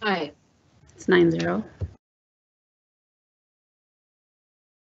 Aye. It's 9-0.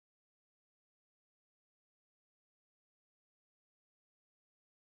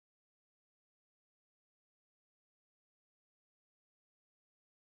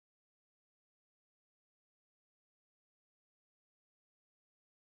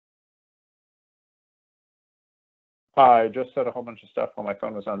 I just said a whole bunch of stuff while my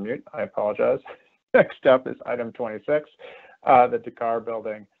phone was on mute. I apologize. Next up is item 26, the Dakar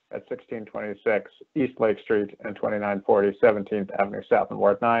building at 1626 East Lake Street and 2940 17th Avenue South in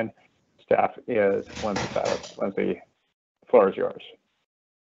Ward 9. Staff is Lindsay Faddis. Lindsay, the floor is yours.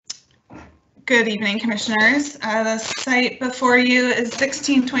 Good evening, Commissioners. The site before you is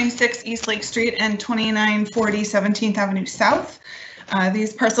 1626 East Lake Street and 2940 17th Avenue South.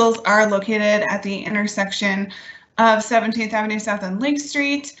 These parcels are located at the intersection of 17th Avenue South and Lake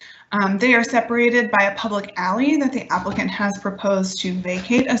Street. They are separated by a public alley that the applicant has proposed to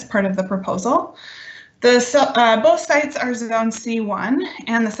vacate as part of the proposal. Both sites are zone C1,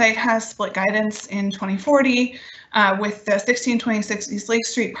 and the site has split guidance in 2040 with the 1626 East Lake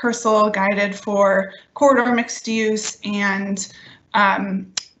Street parcel guided for corridor mixed use and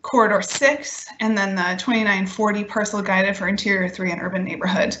corridor 6, and then the 2940 parcel guided for interior 3 and urban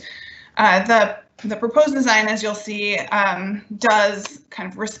neighborhood. The proposed design, as you'll see, does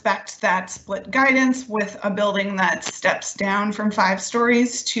kind of respect that split guidance with a building that steps down from 5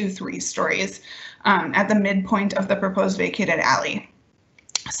 stories to 3 stories at the midpoint of the proposed vacated alley.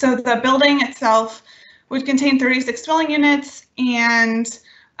 So the building itself would contain 36 dwelling units and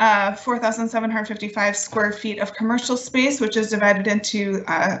 4,755 square feet of commercial space, which is divided into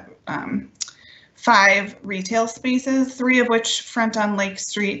 5 retail spaces, 3 of which front on Lake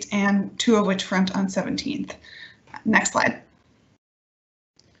Street and 2 of which front on 17th. Next slide.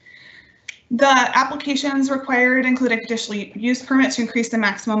 The applications required include a conditional use permit to increase the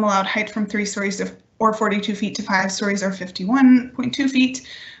maximum allowed height from 3 stories or 42 feet to 5 stories or 51.2 feet.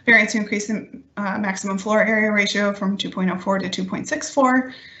 Variance to increase the maximum floor area ratio from 2.04 to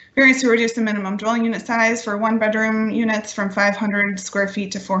 2.64. Variance to reduce the minimum dwelling unit size for 1-bedroom units from 500 square feet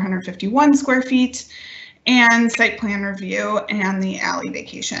to 451 square feet, and site plan review and the alley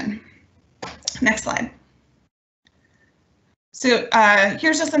vacation. Next slide. So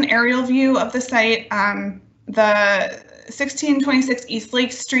here's just an aerial view of the site. The 1626 East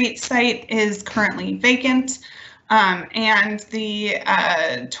Lake Street site is currently vacant. And the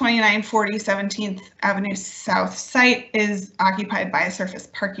 2940 17th Avenue South site is occupied by a surface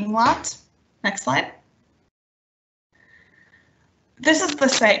parking lot. Next slide. This is the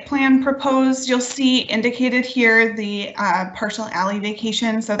site plan proposed. You'll see indicated here the partial alley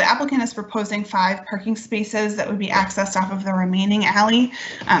vacation. So the applicant is proposing 5 parking spaces that would be accessed off of the remaining alley.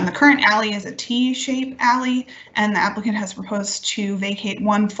 The current alley is a T-shaped alley, and the applicant has proposed to vacate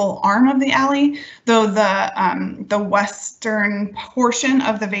 1 full arm of the alley, though the western portion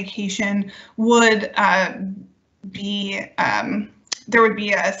of the vacation would there would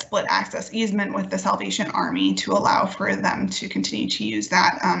be a split access easement with the Salvation Army to allow for them to continue to use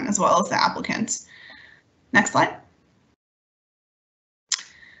that as well as the applicants. Next slide.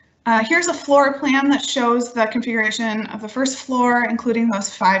 Here's a floor plan that shows the configuration of the first floor, including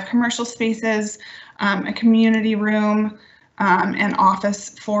those 5 commercial spaces, a community room, an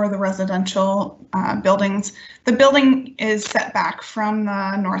office for the residential buildings. The building is set back from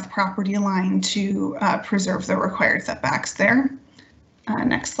the north property line to preserve the required setbacks there.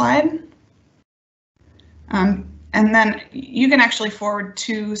 Next slide. And then you can actually forward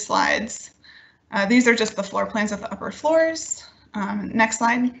 2 slides. These are just the floor plans of the upper floors. Next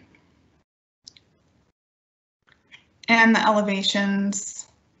slide. And the elevations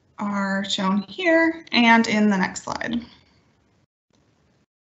are shown here and in the next slide.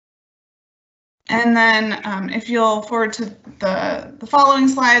 And then if you'll forward to the following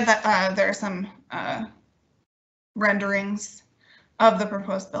slide, that there are some renderings of the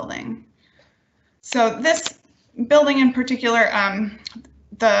proposed building. So this building in particular,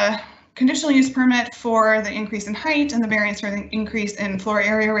 the conditional use permit for the increase in height and the variance for the increase in floor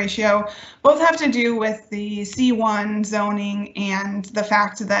area ratio both have to do with the C1 zoning and the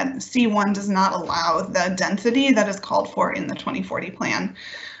fact that C1 does not allow the density that is called for in the 2040 plan.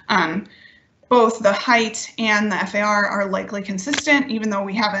 Both the height and the FAR are likely consistent, even though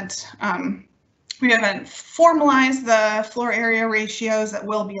we haven't formalized the floor area ratios that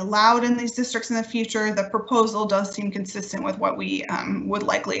will be allowed in these districts in the future. The proposal does seem consistent with what we would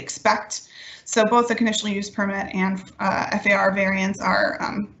likely expect. So both the conditional use permit and FAR variance are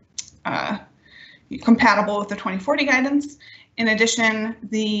compatible with the 2040 guidance. In addition,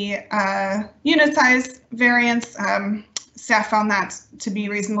 the unit size variance, staff found that to be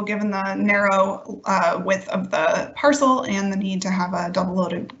reasonable given the narrow width of the parcel and the need to have a double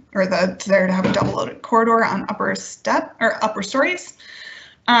loaded, or the desire to have a double loaded corridor on upper stories.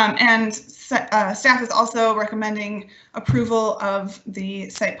 And staff is also recommending approval of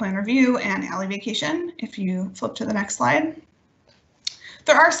the site plan review and alley vacation. If you flip to the next slide.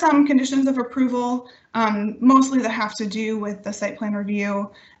 There are some conditions of approval, mostly that have to do with the site plan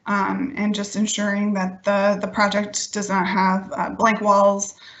review and just ensuring that the project does not have blank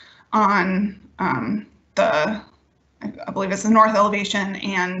walls on I believe it's the north elevation,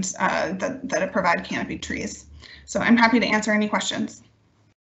 and that it provide canopied trees. So I'm happy to answer any questions.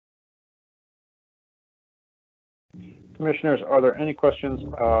 Commissioners, are there any questions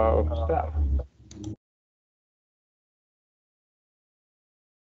of staff?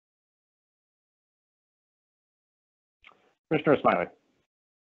 Commissioner Smiley.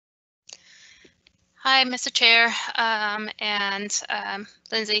 Hi, Mr. Chair,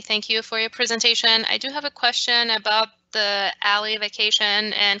 Lindsay, thank you for your presentation. I do have a question about the alley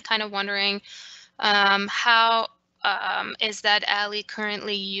vacation and kind of wondering how is that alley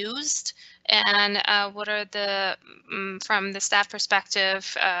currently used, and what are the, from the staff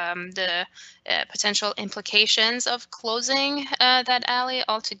perspective, the potential implications of closing that alley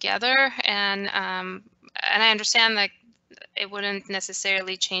altogether? And I understand that it wouldn't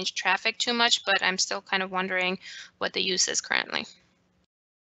necessarily change traffic too much, but I'm still kind of wondering what the use is currently.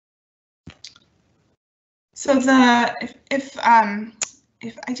 So if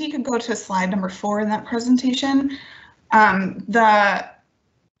IT could go to slide number 4 in that presentation, the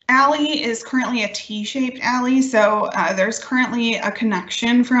alley is currently a T-shaped alley. So there's currently a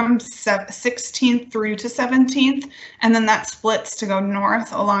connection from 16th through to 17th, and then that splits to go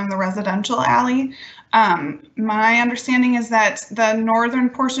north along the residential alley. My understanding is that the northern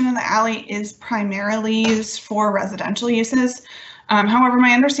portion of the alley is primarily used for residential uses. However,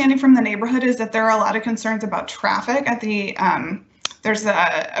 my understanding from the neighborhood is that there are a lot of concerns about traffic at the, there's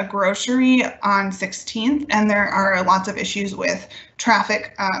a grocery on 16th, and there are lots of issues with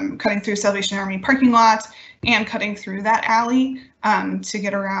traffic cutting through Salvation Army parking lot and cutting through that alley to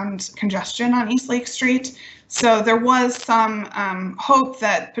get around congestion on East Lake Street. So there was some hope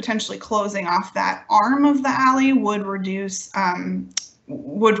that potentially closing off that arm of the alley would reduce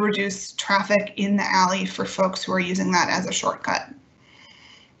traffic in the alley for folks who are using that as a shortcut.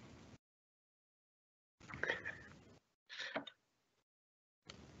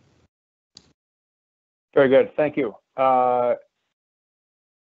 Very good, thank you.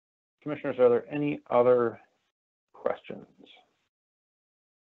 Commissioners, are there any other questions?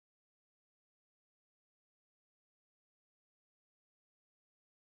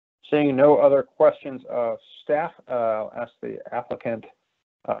 Seeing no other questions of staff, I'll ask the applicant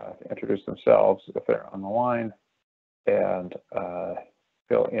to introduce themselves if they're on the line and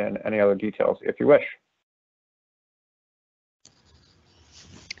fill in any other details if you wish.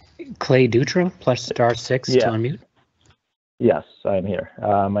 Clay Dutra, plus *6 to unmute. Yes, I'm here.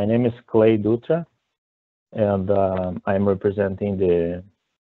 My name is Clay Dutra, and I'm representing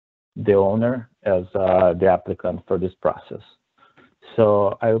the owner as the applicant for this process.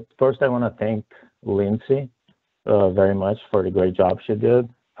 So first I want to thank Lindsay very much for the great job she did.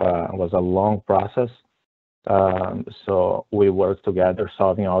 It was a long process. So we worked together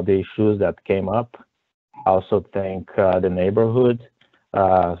solving all the issues that came up. I also thank the neighborhood,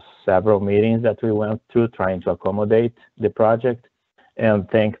 several meetings that we went through trying to accommodate the project, and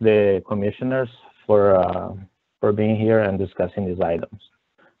thank the commissioners for for being here and discussing these items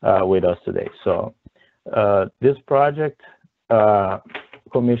with us today. So this project,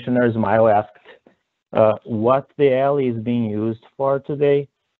 Commissioner Smile asked what the alley is being used for today.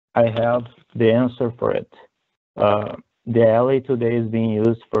 I have the answer for it. The alley today is being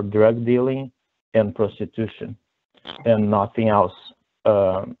used for drug dealing and prostitution and nothing else.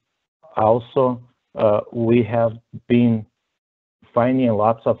 Also, we have been finding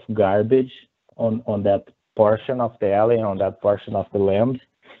lots of garbage on that portion of the alley, on that portion of the land.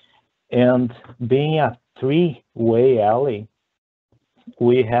 And being a three-way alley,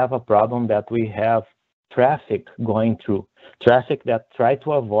 we have a problem that we have traffic going through. Traffic that try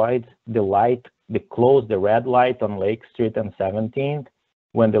to avoid the light, the red light on Lake Street and 17th.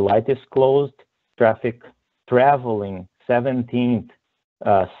 When the light is closed, traffic traveling 17th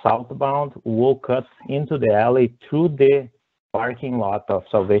southbound will cut into the alley through the parking lot of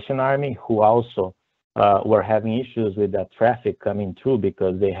Salvation Army, who also were having issues with that traffic coming through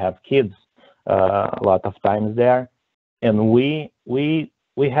because they have kids a lot of times there. And we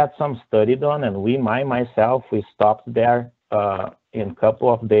had some study done, and myself, we stopped there in a couple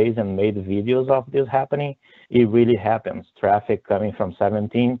of days and made videos of this happening. It really happens. Traffic coming from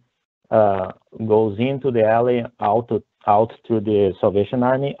 17 goes into the alley, out through the Salvation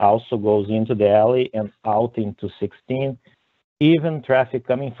Army, also goes into the alley and out into 16. Even traffic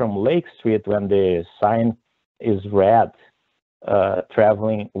coming from Lake Street when the sign is red,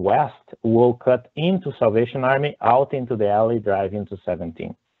 traveling west, will cut into Salvation Army, out into the alley, drive into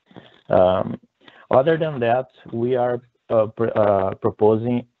 17. Other than that, we are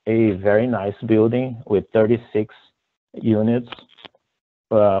proposing a very nice building with 36 units,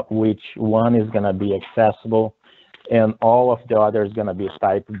 which one is going to be accessible, and all of the others going to be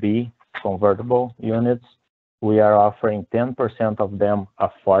type B convertible units. We are offering 10% of them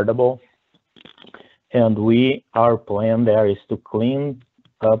affordable. And our plan there is to clean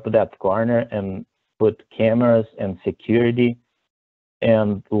up that corner and put cameras and security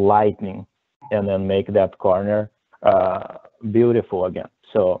and lighting, and then make that corner beautiful again.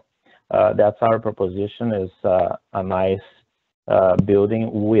 So that's our proposition, is a nice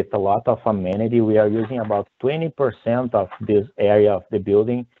building with a lot of amenity. We are using about 20% of this area of the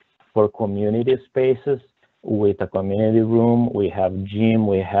building for community spaces, with a community room. We have gym,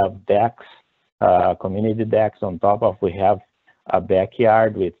 we have decks, community decks on top of, we have a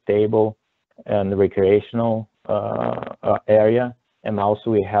backyard with table and recreational area. And also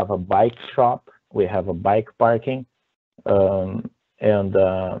we have a bike shop, we have a bike parking, and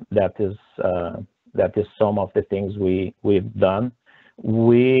that is some of the things we've done.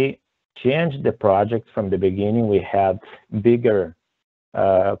 We changed the project from the beginning. We had bigger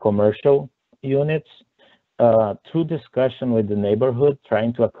commercial units. Through discussion with the neighborhood,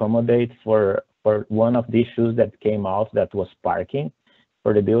 trying to accommodate for one of the issues that came out, that was parking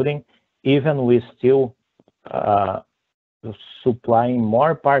for the building. Even we still supplying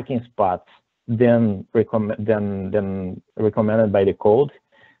more parking spots than recommended by the code,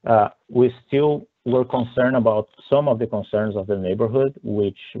 we still were concerned about some of the concerns of the neighborhood,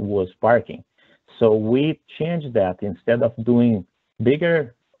 which was parking. So we changed that. Instead of doing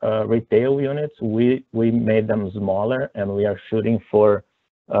bigger retail units, we made them smaller, and we are shooting for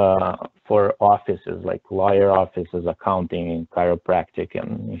offices like lawyer offices, accounting, chiropractic,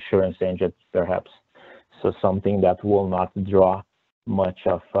 and insurance agents, perhaps. So something that will not draw much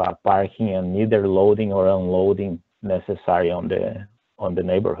of parking, and neither loading or unloading necessary on the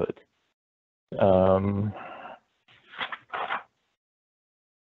neighborhood.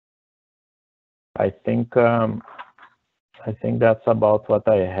 I think that's about what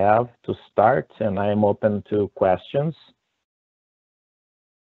I have to start, and I am open to questions.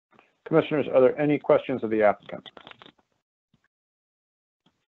 Commissioners, are there any questions of the applicant?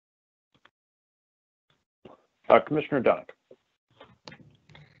 Commissioner Dunnick.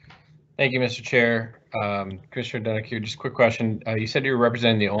 Thank you, Mr. Chair. Commissioner Dunnick here, just a quick question. You said you were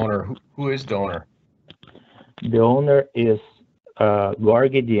representing the owner. Who is the owner? The owner is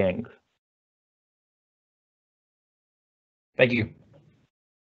Gorgi Dieng. Thank you.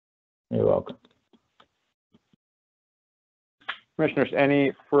 You're welcome. Commissioners,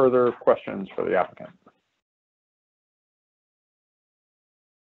 any further questions for the applicant?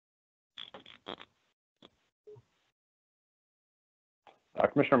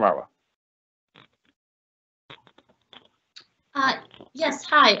 Commissioner Marwa. Yes,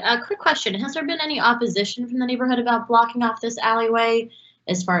 hi. A quick question. Has there been any opposition from the neighborhood about blocking off this alleyway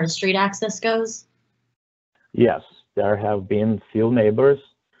as far as street access goes? Yes, there have been few neighbors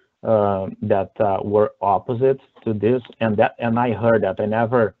that were opposite to this, and I heard that. I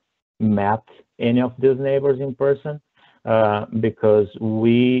never met any of these neighbors in person because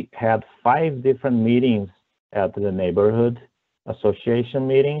we had 5 different meetings at the neighborhood association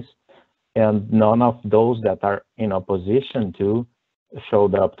meetings, and none of those that are in opposition to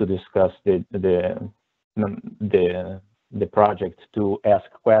showed up to discuss the project, to ask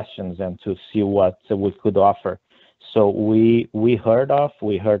questions and to see what we could offer. So we heard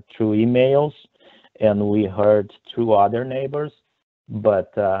through emails, and we heard through other neighbors,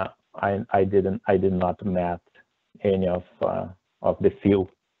 but I did not meet any of the few,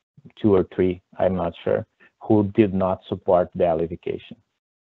 2 or 3, I'm not sure, who did not support the alleviation.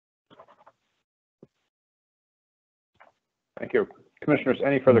 Thank you. Commissioners,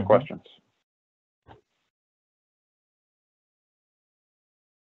 any further questions?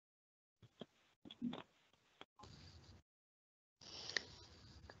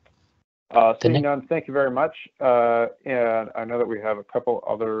 Seeing none, thank you very much. And I know that we have a couple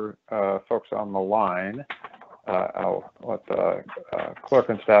other folks on the line. I'll let the clerk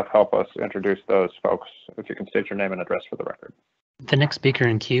and staff help us introduce those folks. If you can state your name and address for the record. The next speaker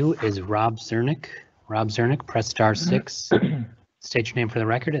in queue is Rob Zernick. Rob Zernick, press star 6. State your name for the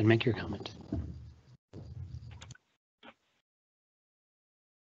record and make your comment.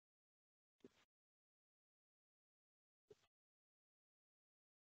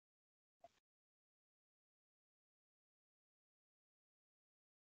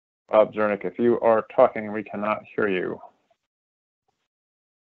 Rob Zernick, if you are talking, we cannot hear you.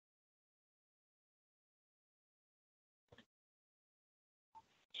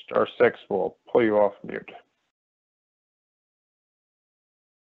 Star 6 will pull you off mute.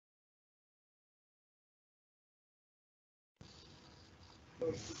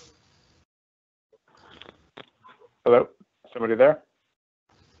 Hello, somebody there?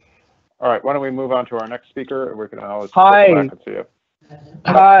 All right, why don't we move on to our next speaker? We can always circle back and see you.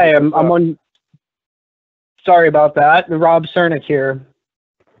 Hi, I'm on. Sorry about that. Rob Cernick here.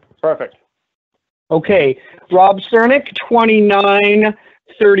 Perfect. Okay, Rob Cernick,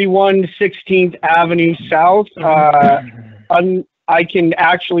 2931 16th Avenue South. I can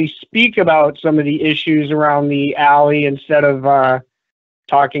actually speak about some of the issues around the alley instead of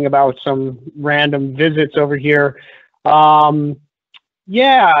talking about some random visits over here. I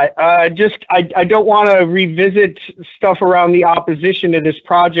don't want to revisit stuff around the opposition to this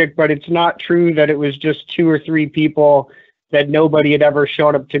project, but it's not true that it was just 2 or 3 people, that nobody had ever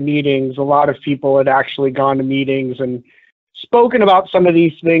showed up to meetings. A lot of people had actually gone to meetings and spoken about some of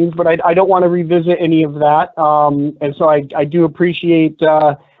these things, but I don't want to revisit any of that. And so I do appreciate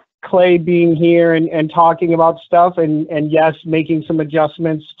Clay being here and talking about stuff, and yes, making some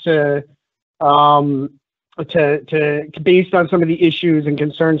adjustments to based on some of the issues and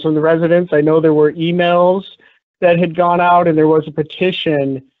concerns from the residents. I know there were emails that had gone out, and there was a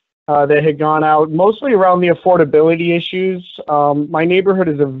petition that had gone out, mostly around the affordability issues. My neighborhood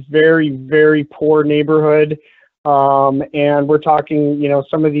is a very, very poor neighborhood, and we're talking,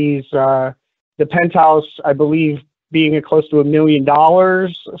 some of these, the penthouse, I believe, being close to $1 million,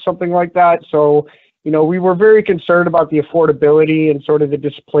 something like that. So, we were very concerned about the affordability and sort of the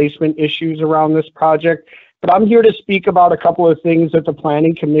displacement issues around this project. But I'm here to speak about a couple of things that the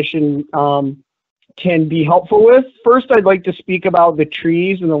Planning Commission can be helpful with. First, I'd like to speak about the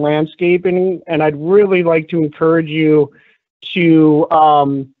trees and the landscaping, and I'd really like to encourage you to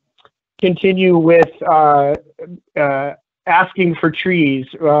continue with asking for trees.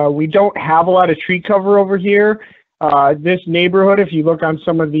 We don't have a lot of tree cover over here. This neighborhood, if you look on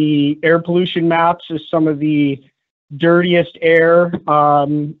some of the air pollution maps, is some of the dirtiest air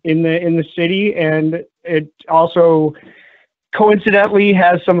in the city, and it also coincidentally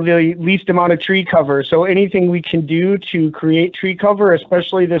has some of the least amount of tree cover. So anything we can do to create tree cover,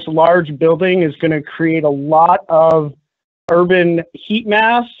 especially this large building, is going to create a lot of urban heat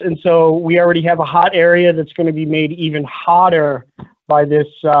mass. And so we already have a hot area that's going to be made even hotter by this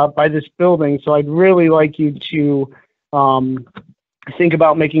building. So I'd really like you to think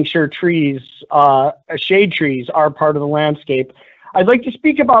about making sure trees, shade trees, are part of the landscape. I'd like to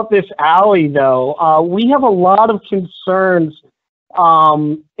speak about this alley, though. We have a lot of concerns,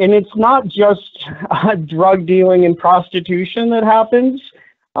 and it's not just drug dealing and prostitution that happens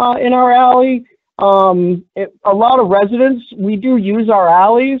in our alley. A lot of residents, we do use our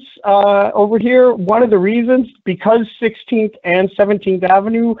alleys over here. One of the reasons, because 16th and 17th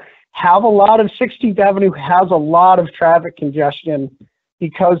Avenue have 16th Avenue has a lot of traffic congestion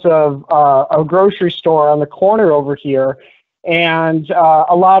because of a grocery store on the corner over here. And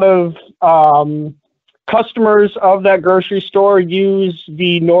a lot of customers of that grocery store use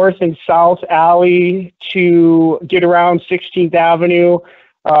the north and south alley to get around 16th Avenue.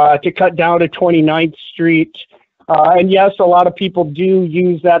 to cut down to 29th Street. And yes, a lot of people do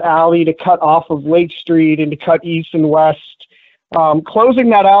use that alley to cut off of Lake Street and to cut east and west. Closing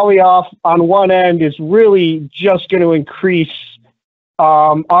that alley off on one end is really just going to increase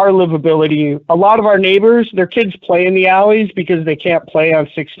our livability. A lot of our neighbors, their kids play in the alleys because they can't play on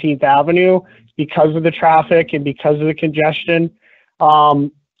 16th Avenue because of the traffic and because of the congestion.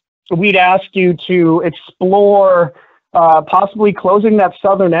 We'd ask you to explore possibly closing that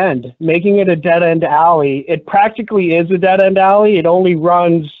southern end, making it a dead-end alley. It practically is a dead-end alley. It only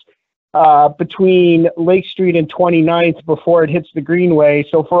runs between Lake Street and 29th before it hits the Greenway.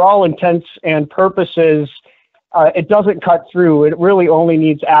 So for all intents and purposes, it doesn't cut through. It really only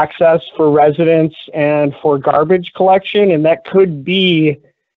needs access for residents and for garbage collection, and that could be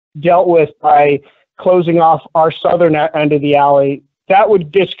dealt with by closing off our southern end of the alley. That would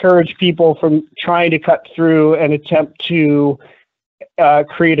discourage people from trying to cut through and attempt to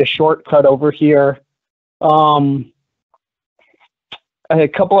create a shortcut over here. A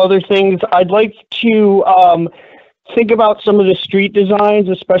couple other things. I'd like to think about some of the street designs,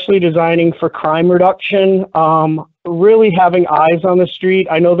 especially designing for crime reduction. Really having eyes on the street.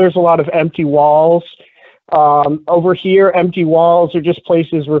 I know there's a lot of empty walls. Over here, empty walls are just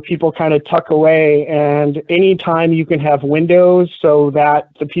places where people kind of tuck away, and anytime you can have windows so that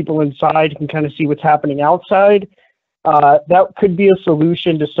the people inside can kind of see what's happening outside, that could be a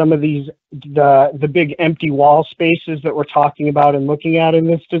solution to some of these, the big empty wall spaces that we're talking about and looking at in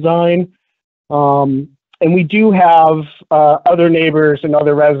this design. And we do have other neighbors and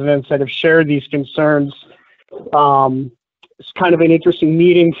other residents that have shared these concerns. It's kind of an interesting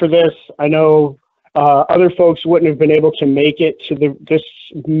meeting for this. I know other folks wouldn't have been able to make it to this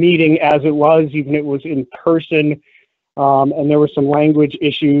meeting as it was, even it was in person. And there were some language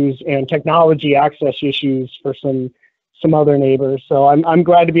issues and technology access issues for some other neighbors. So I'm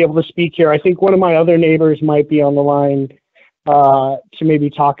glad to be able to speak here. I think one of my other neighbors might be on the line to maybe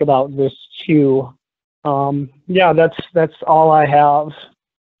talk about this too. Yeah, that's all I have.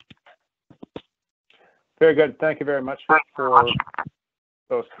 Very good. Thank you very much for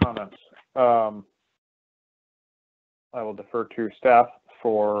those comments. I will defer to staff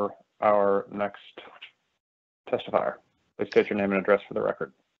for our next testifier. Please state your name and address for the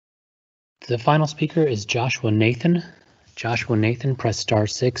record. The final speaker is Joshua Nathan. Joshua Nathan, press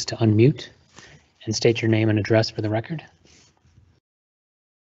 *6 to unmute and state your name and address for the record.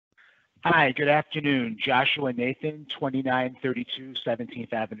 Hi, good afternoon. Joshua Nathan, 2932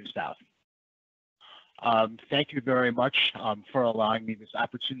 17th Avenue South. Thank you very much for allowing me this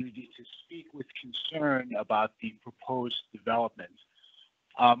opportunity to speak with concern about the proposed development.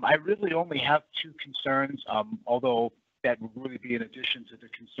 I really only have two concerns, although that would really be in addition to the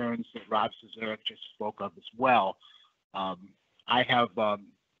concerns that Rob Cesarek just spoke of as well. I have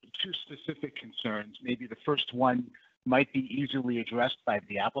two specific concerns. Maybe the first one might be easily addressed by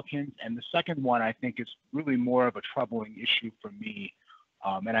the applicant, and the second one I think is really more of a troubling issue for me.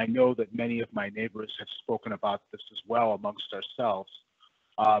 And I know that many of my neighbors have spoken about this as well amongst ourselves.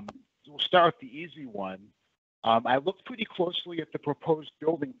 We'll start with the easy one. I looked pretty closely at the proposed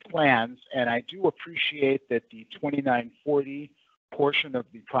building plans, and I do appreciate that the 2940 portion of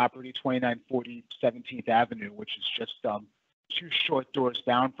the property, 2940 17th Avenue, which is just two short doors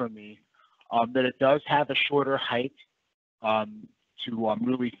down from me, that it does have a shorter height to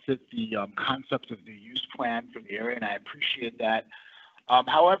really fit the concept of the use plan for the area, and I appreciate that.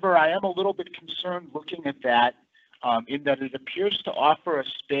 However, I am a little bit concerned looking at that in that it appears to offer a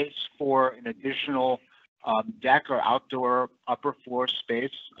space for an additional deck or outdoor upper floor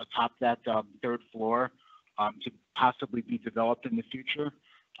space atop that third floor to possibly be developed in the future.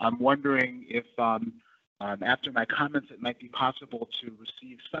 I'm wondering if after my comments, it might be possible to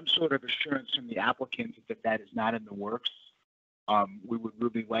receive some sort of assurance from the applicant that that is not in the works. We would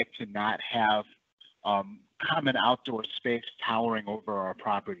really like to not have common outdoor space towering over our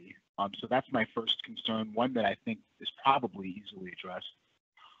property. So that's my first concern, one that I think is probably easily addressed.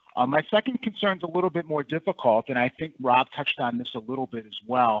 My second concern is a little bit more difficult, and I think Rob touched on this a little bit as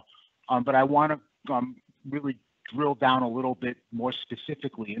well, but I want to really drill down a little bit more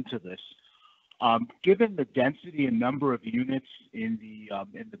specifically into this. Given the density and number of units in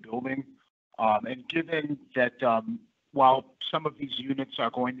the building, and given that while some of these units are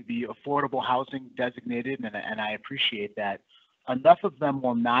going to be affordable housing designated, and I appreciate that, enough of them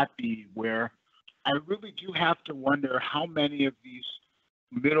will not be where I really do have to wonder how many of these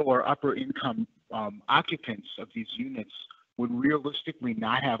middle or upper income occupants of these units would realistically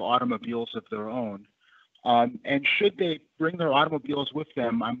not have automobiles of their own. And should they bring their automobiles with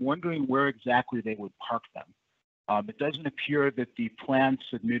them, I'm wondering where exactly they would park them. It doesn't appear that the plan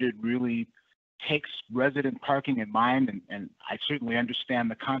submitted really takes resident parking in mind, and I certainly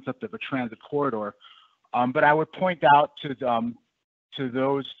understand the concept of a transit corridor. But I would point out to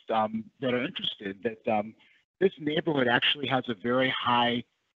those that are interested that this neighborhood actually has a very high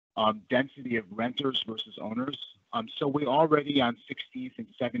density of renters versus owners. So we already on 16th and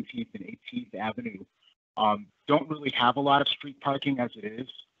 17th and 18th Avenue don't really have a lot of street parking as it is.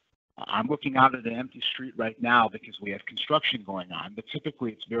 I'm looking out at an empty street right now because we have construction going on, but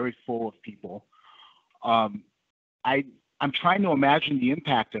typically it's very full of people. I'm trying to imagine the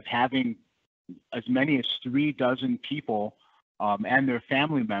impact of having as many as 36 people and their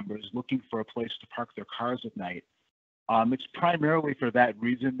family members looking for a place to park their cars at night. It's primarily for that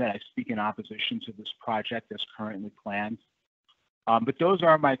reason that I speak in opposition to this project as currently planned. But those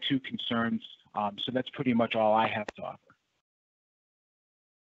are my two concerns. So that's pretty much all I have to offer.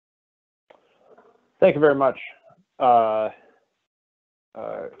 Thank you very much.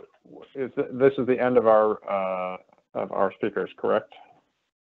 This is the end of our speakers, correct?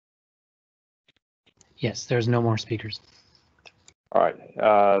 Yes, there's no more speakers. All right.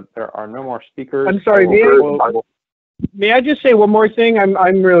 There are no more speakers. I'm sorry. May I just say one more thing?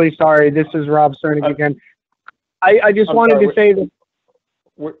 I'm really sorry. This is Rob Cernig again. I just wanted to say that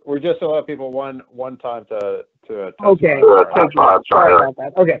we're just allow people one time to okay. Sorry about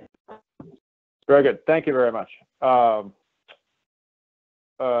that. Okay. Very good. Thank you very much. All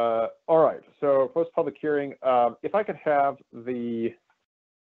right. So post public hearing, if I could have the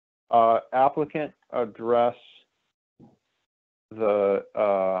applicant address the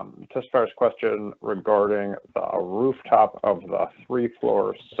testifier's question regarding the rooftop of the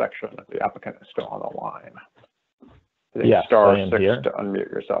 3-floor section. The applicant is still on the line. Yes, star I am 6 here. to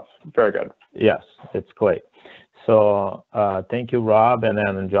unmute yourself. Very good. Yes, it's great. So thank you, Rob, and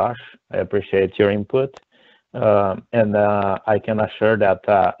then Josh. I appreciate your input. And I can assure that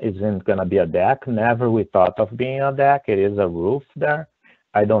it isn't going to be a deck. Never we thought of being a deck. It is a roof there.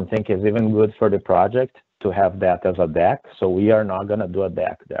 I don't think it's even good for the project to have that as a deck. So we are not going to do a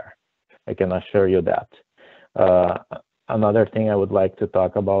deck there. I can assure you that. Another thing I would like to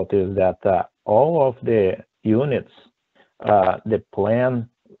talk about is that all of the units, the plan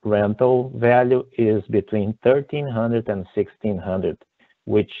rental value is between $1,300 and $1,600,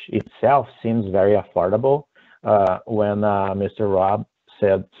 which itself seems very affordable. When Mr. Rob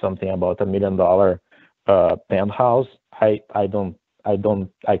said something about $1 million penthouse, I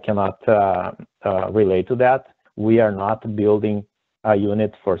cannot relate to that. We are not building a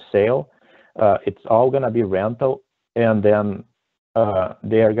unit for sale. It's all going to be rental, and then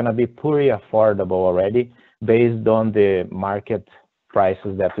they are going to be pretty affordable already based on the market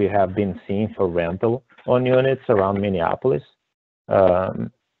prices that we have been seeing for rental on units around Minneapolis.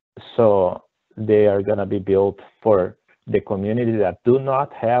 So they are going to be built for the community that do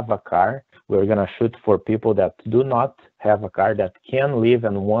not have a car. We're going to shoot for people that do not have a car, that can live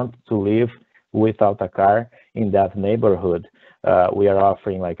and want to live without a car in that neighborhood. We are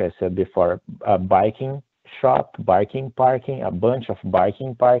offering, like I said before, a biking shop, biking parking, a bunch of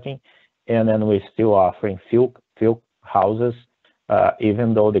biking parking, and then we're still offering few houses,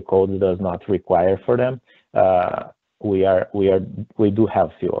 even though the code does not require for them. We do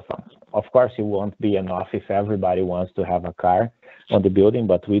have few of them. Of course, it won't be enough if everybody wants to have a car on the building,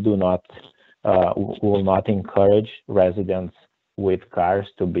 but we do not will not encourage residents with cars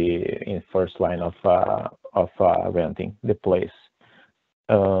to be in first line of renting the place.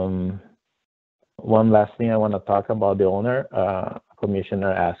 One last thing I want to talk about the owner.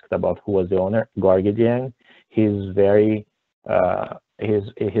 Commissioner asked about who was the owner. Gorgidian. He's very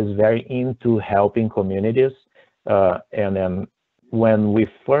into helping communities. And then when we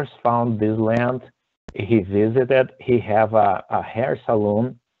first found this land, he visited. He have a hair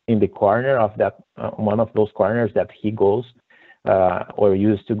salon in the corner of that one of those corners that he goes or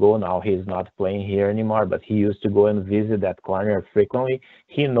used to go. Now he's not playing here anymore, but he used to go and visit that corner frequently.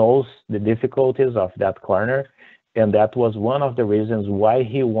 He knows the difficulties of that corner, and that was one of the reasons why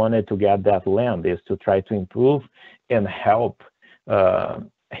he wanted to get that land, is to try to improve and help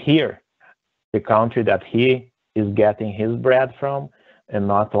here, the country that he is getting his bread from, and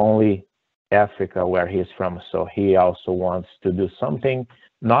not only Africa where he's from. So he also wants to do something,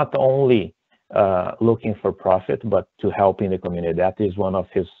 not only looking for profit, but to help in the community. That is one of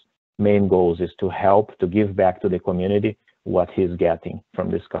his main goals, is to help, to give back to the community what he's getting from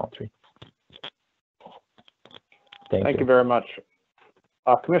this country. Thank you very much.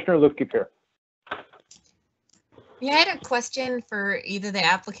 Commissioner Lufkin-Peer. Yeah, I had a question for either the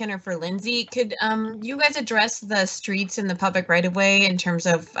applicant or for Lindsay. Could you guys address the streets in the public right-of-way in terms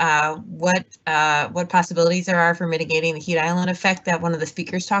of what possibilities there are for mitigating the heat island effect that one of the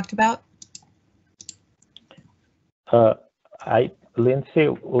speakers talked about? Lindsay,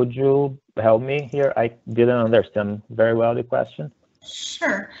 would you help me here? I didn't understand very well the question.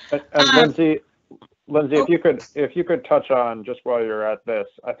 Sure. Lindsay, if you could touch on, just while you're at this,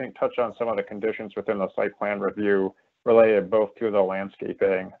 I think touch on some of the conditions within the site plan review related both to the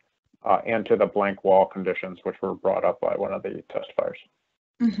landscaping and to the blank wall conditions, which were brought up by one of the testifiers.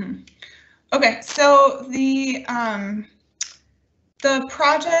 Mm-hmm. Okay, so the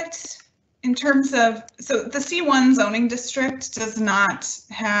project in terms of, so the C1 zoning district does not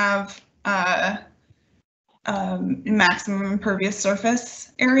have maximum impervious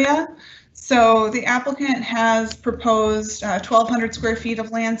surface area. So the applicant has proposed 1,200 square feet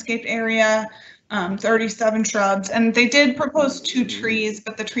of landscape area, 37 shrubs, and they did propose 2 trees,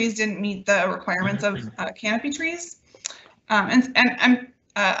 but the trees didn't meet the requirements of canopy trees. And I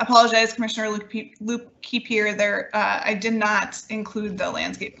apologize, Commissioner Luke Keep here. There, I did not include the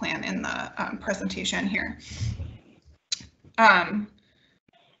landscape plan in the presentation here.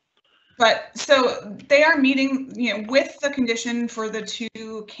 But so they are meeting, with the condition for the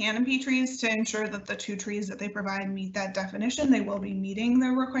 2 canopy trees to ensure that the 2 trees that they provide meet that definition. They will be meeting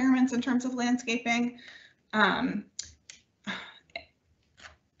the requirements in terms of landscaping. Let's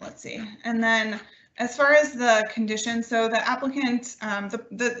see. And then as far as the condition, so the applicant,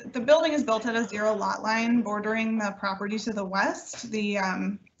 the building is built at a 0 lot line bordering the property to the west, the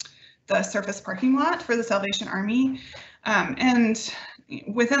surface parking lot for the Salvation Army. And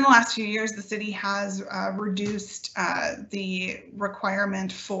within the last few years, the city has reduced the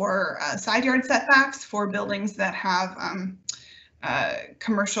requirement for side yard setbacks for buildings that have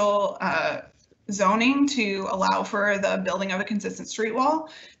commercial zoning to allow for the building of a consistent street wall.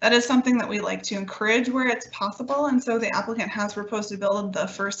 That is something that we like to encourage where it's possible. And so the applicant has proposed to build the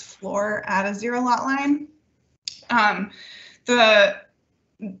first floor at a 0 lot line.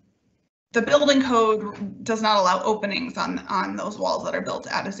 The building code does not allow openings on those walls that are built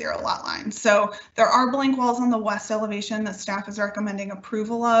at a 0 lot line. So there are blank walls on the west elevation that staff is recommending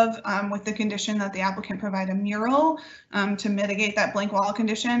approval of with the condition that the applicant provide a mural to mitigate that blank wall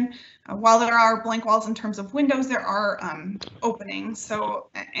condition. While there are blank walls in terms of windows, there are openings. So,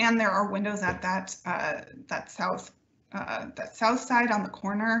 and there are windows at that south side on the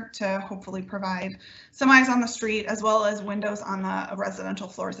corner to hopefully provide some eyes on the street, as well as windows on the residential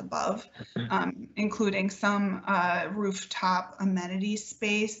floors above, including some rooftop amenity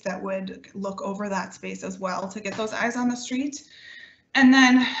space that would look over that space as well to get those eyes on the street. And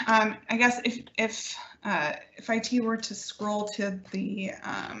then I guess if IT were to scroll to the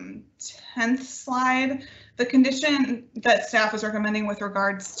 10th slide, the condition that staff was recommending with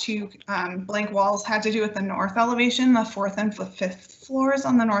regards to blank walls had to do with the north elevation. The 4th and 5th floors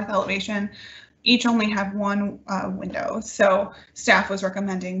on the north elevation each only have 1 window. So staff was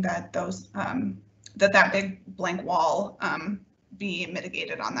recommending that those that big blank wall be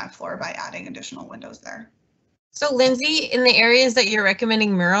mitigated on that floor by adding additional windows there. So Lindsay, in the areas that you're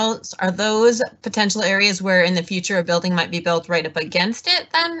recommending murals, are those potential areas where in the future a building might be built right up against it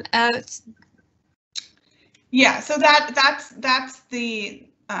then? Yeah, so that's the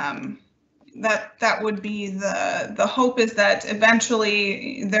that would be the hope, is that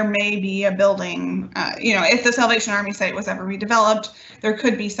eventually there may be a building, if the Salvation Army site was ever redeveloped, there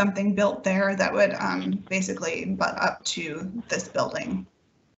could be something built there that would basically butt up to this building.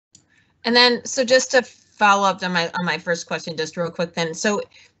 And then, so just to follow up on my first question, just real quick then. So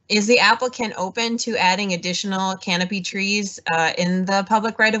is the applicant open to adding additional canopy trees in the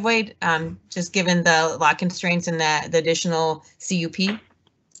public right of way, just given the lot constraints and the additional CUP?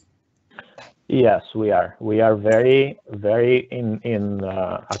 Yes, we are. We are very, very in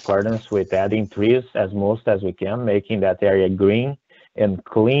accordance with adding trees as most as we can, making that area green and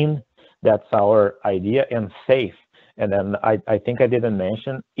clean. That's our idea, and safe. And then I think I didn't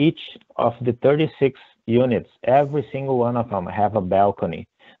mention, each of the 36 units, every single one of them have a balcony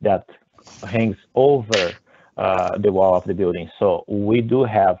that hangs over the wall of the building. So we do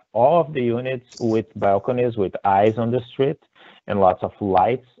have all of the units with balconies, with eyes on the street, and lots of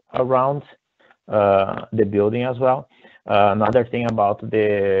lights around the building as well. Another thing about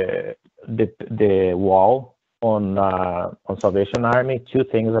the wall on Salvation Army, 2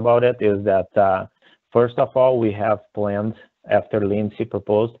 things about it is that first of all, we have planned, after Lindsay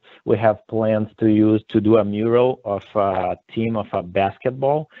proposed, we have plans to do a mural of a team of a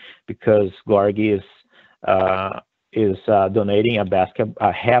basketball, because Gorgie is donating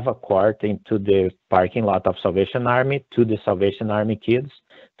half a court into the parking lot of Salvation Army to the Salvation Army kids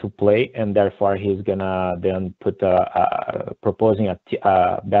to play, and therefore he's gonna then put proposing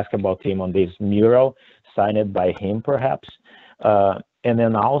a basketball team on this mural signed by him, perhaps. And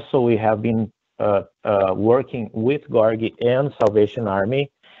then also we have been working with Gorgie and Salvation Army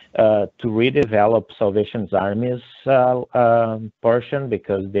to redevelop Salvation Army's portion,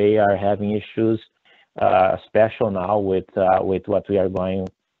 because they are having issues, special now with what we are going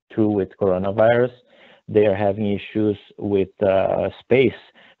through with coronavirus. They are having issues with space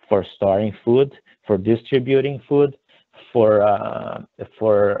for storing food, for distributing food, for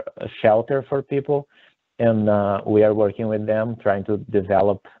shelter for people, and we are working with them, trying to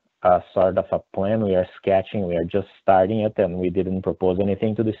develop a sort of a plan. We are sketching, we are just starting it, and we didn't propose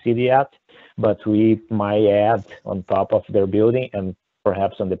anything to the city yet, but we might add on top of their building and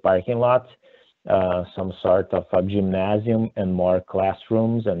perhaps on the parking lot some sort of a gymnasium and more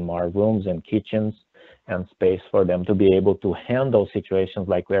classrooms and more rooms and kitchens and space for them to be able to handle situations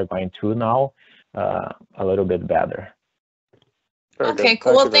like we're going through now a little bit better. Okay,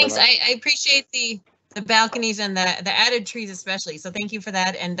 cool. Well, thanks. I appreciate the balconies and the added trees especially. So thank you for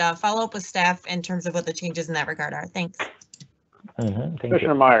that, and follow up with staff in terms of what the changes in that regard are. Thanks.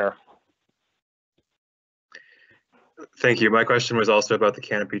 Commissioner Meyer. Thank you. My question was also about the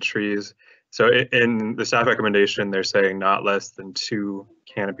canopy trees. So in the staff recommendation, they're saying not less than 2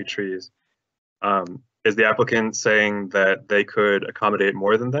 canopy trees. Is the applicant saying that they could accommodate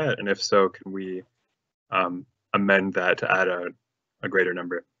more than that? And if so, can we amend that to add a greater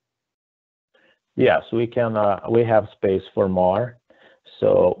number? Yes, we can. We have space for more.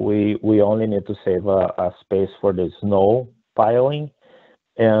 So we only need to save a space for the snow piling,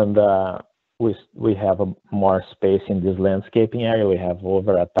 and we have more space in this landscaping area. We have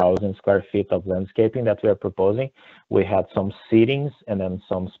over 1,000 square feet of landscaping that we are proposing. We had some seatings and then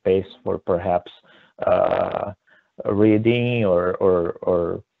some space for perhaps reading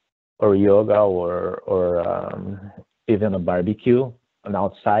or yoga or even a barbecue, an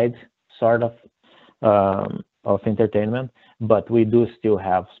outside sort of entertainment. But we do still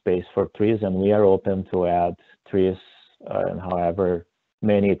have space for trees, and we are open to add trees and however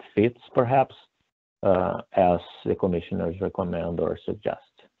many it fits, perhaps, as the commissioners recommend or suggest.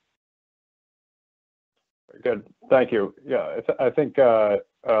 Very good. Thank you. Yeah, I think,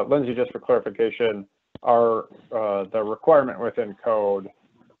 Lindsay, just for clarification, the requirement within code,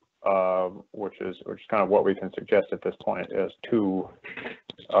 which is kind of what we can suggest at this point, is 2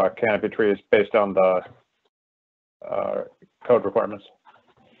 canopy trees based on the code requirements.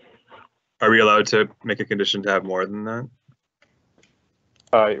 Are we allowed to make a condition to have more than that?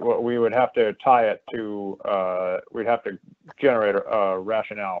 Well, we would have to tie it to, we'd have to generate a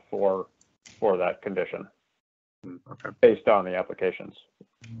rationale for that condition. Okay. Based on the applications.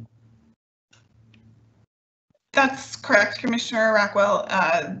 That's correct, Commissioner Rockwell.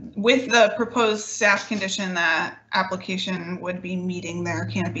 With the proposed staff condition, that application would be meeting their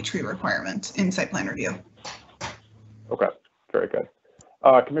canopy tree requirement in site plan review. Okay, very good.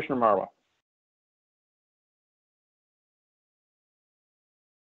 Commissioner Marwa.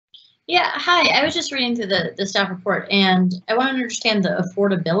 Yeah, hi. I was just reading through the staff report, and I want to understand the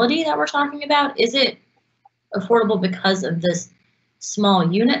affordability that we're talking about. Is it affordable because of this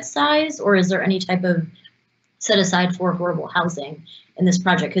small unit size, or is there any type of set aside for affordable housing in this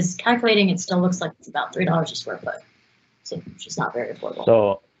project? Because calculating it still looks like it's about $3 a square foot, so it's just not very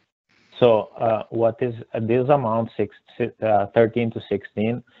affordable. So what is this amount, 13 to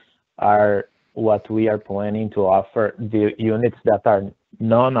 16, are what we are planning to offer the units that are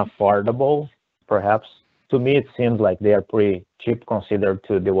non-affordable. Perhaps to me it seems like they are pretty cheap considered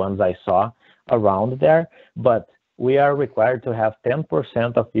to the ones I saw around there, but we are required to have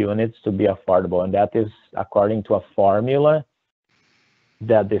 10% of units to be affordable, and that is according to a formula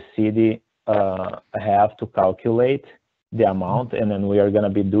that the city have to calculate the amount, and then we are going to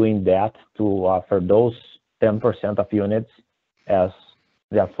be doing that to offer those 10% of units as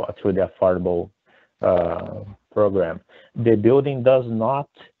through the affordable program. The building does not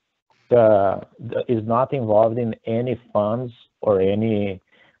is not involved in any funds or any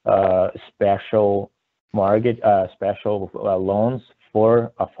special mortgage, special loans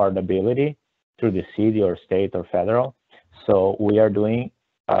for affordability through the city or state or federal. So we are doing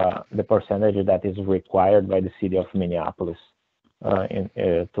the percentage that is required by the city of Minneapolis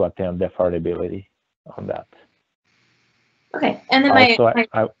to attend the affordability on that. Okay, and then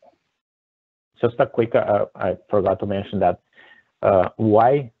also, just a quick, I forgot to mention that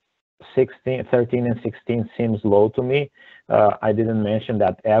why 13 and 16 seems low to me. I didn't mention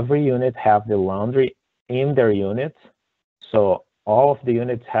that every unit have the laundry in their units. So all of the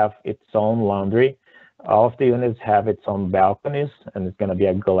units have its own laundry. All of the units have its own balconies, and it's going to be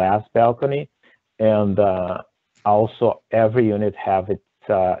a glass balcony. And also, every unit have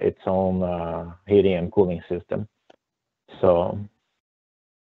its own heating and cooling system. So,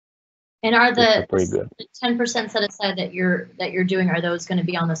 and are the pretty good. 10% set aside that you're doing, are those going to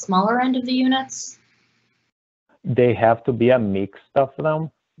be on the smaller end of the units? They have to be a mix of them.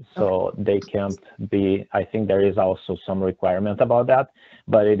 So they can't be, I think there is also some requirement about that,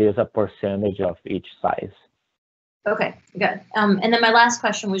 but it is a percentage of each size. Okay, good. And then my last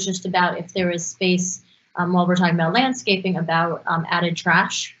question was just about if there is space, while we're talking about landscaping, about added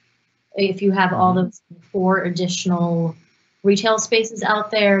trash. If you have all those 4 additional retail spaces out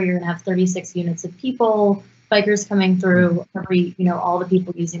there, you're gonna have 36 units of people, bikers coming through, all the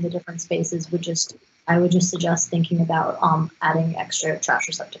people using the different spaces I would just suggest thinking about adding extra trash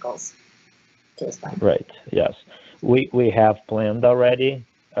receptacles to this plan. Right, yes. We have planned already,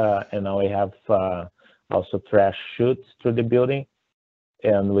 and now we have also trash chutes through the building,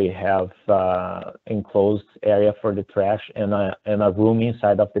 and we have enclosed area for the trash and a room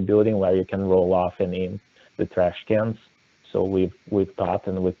inside of the building where you can roll off and in the trash cans. So we've thought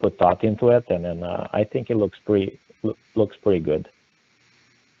and we put thought into it, and then I think it looks pretty good.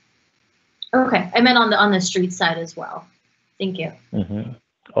 Okay, I meant on the street side as well. Thank you. Mm-hmm.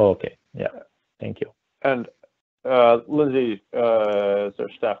 Oh, okay, yeah, thank you. And Lindsay, is there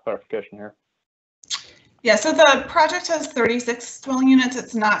staff clarification here? Yeah, so the project has 36 dwelling units.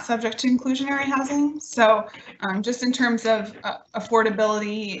 It's not subject to inclusionary housing. So just in terms of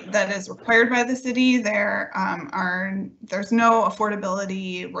affordability that is required by the city, there's no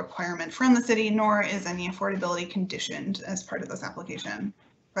affordability requirement from the city, nor is any affordability conditioned as part of this application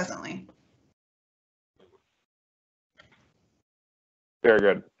presently. Very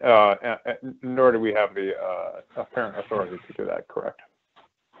good. Nor do we have the apparent authority to do that, correct?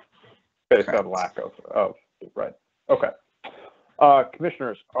 Based on lack of right. Okay.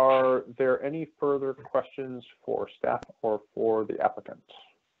 Commissioners, are there any further questions for staff or for the applicant?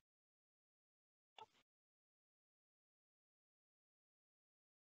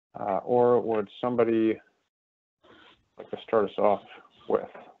 Or would somebody like to start us off with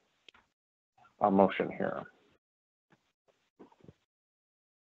a motion here?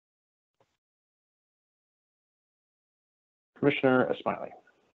 Commissioner Esmaili.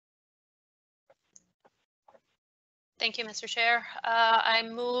 Thank you, Mr. Chair. I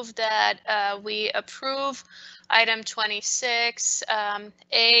move that we approve item 26,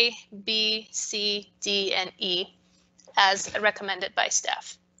 A, B, C, D, and E as recommended by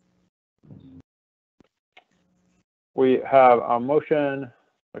staff. We have a motion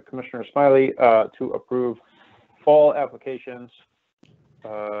by Commissioner Esmaili to approve fall applications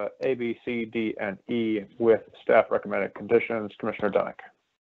A, B, C, D, and E with staff recommended conditions. Commissioner Dunick.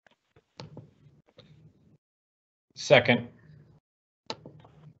 Second. We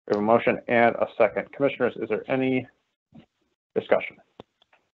have a motion and a second. Commissioners, is there any discussion?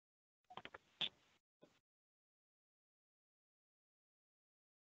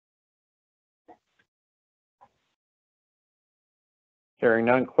 Hearing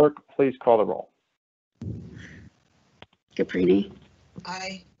none, clerk, please call the roll. Caprini.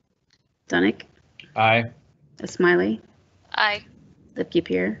 Aye. Dunick. Aye. Esmaili. Aye.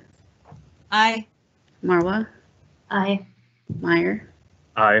 Lipke-Peer. Aye. Marwa. Aye. Meyer.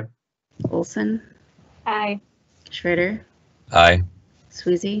 Aye. Olson. Aye. Schrader. Aye.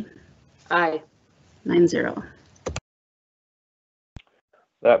 Sweezy. Aye. 9-0.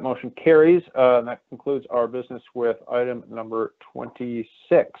 That motion carries. And that concludes our business with item number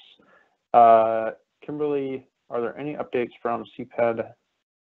 26. Kimberly, are there any updates from CPED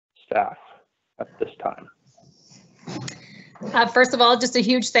staff at this time? First of all, just a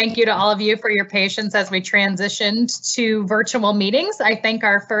huge thank you to all of you for your patience as we transitioned to virtual meetings. I think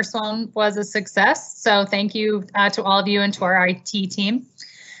our first one was a success. So thank you to all of you and to our IT team.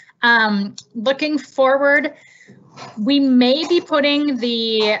 Looking forward, we may be putting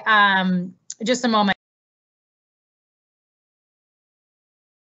the, just a moment.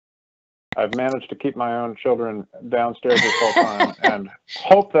 I've managed to keep my own children downstairs this whole time and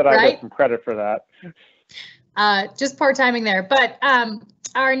hope that I get some credit for that. Just poor timing there, but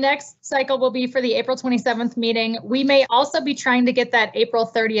our next cycle will be for the April 27th meeting. We may also be trying to get that April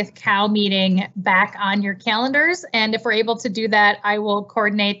 30th COW meeting back on your calendars. And if we're able to do that, I will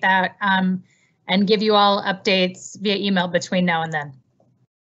coordinate that and give you all updates via email between now and then.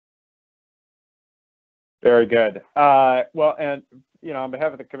 Very good. Well, and on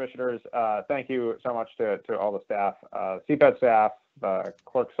behalf of the commissioners, thank you so much to all the staff, CPAD staff, the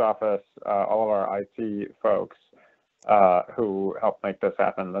clerk's office, all of our IT folks who helped make this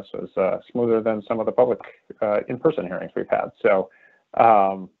happen. This was smoother than some of the public in-person hearings we've had. So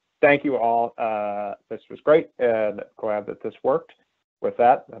thank you all. This was great and glad that this worked. With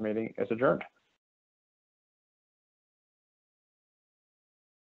that, the meeting is adjourned.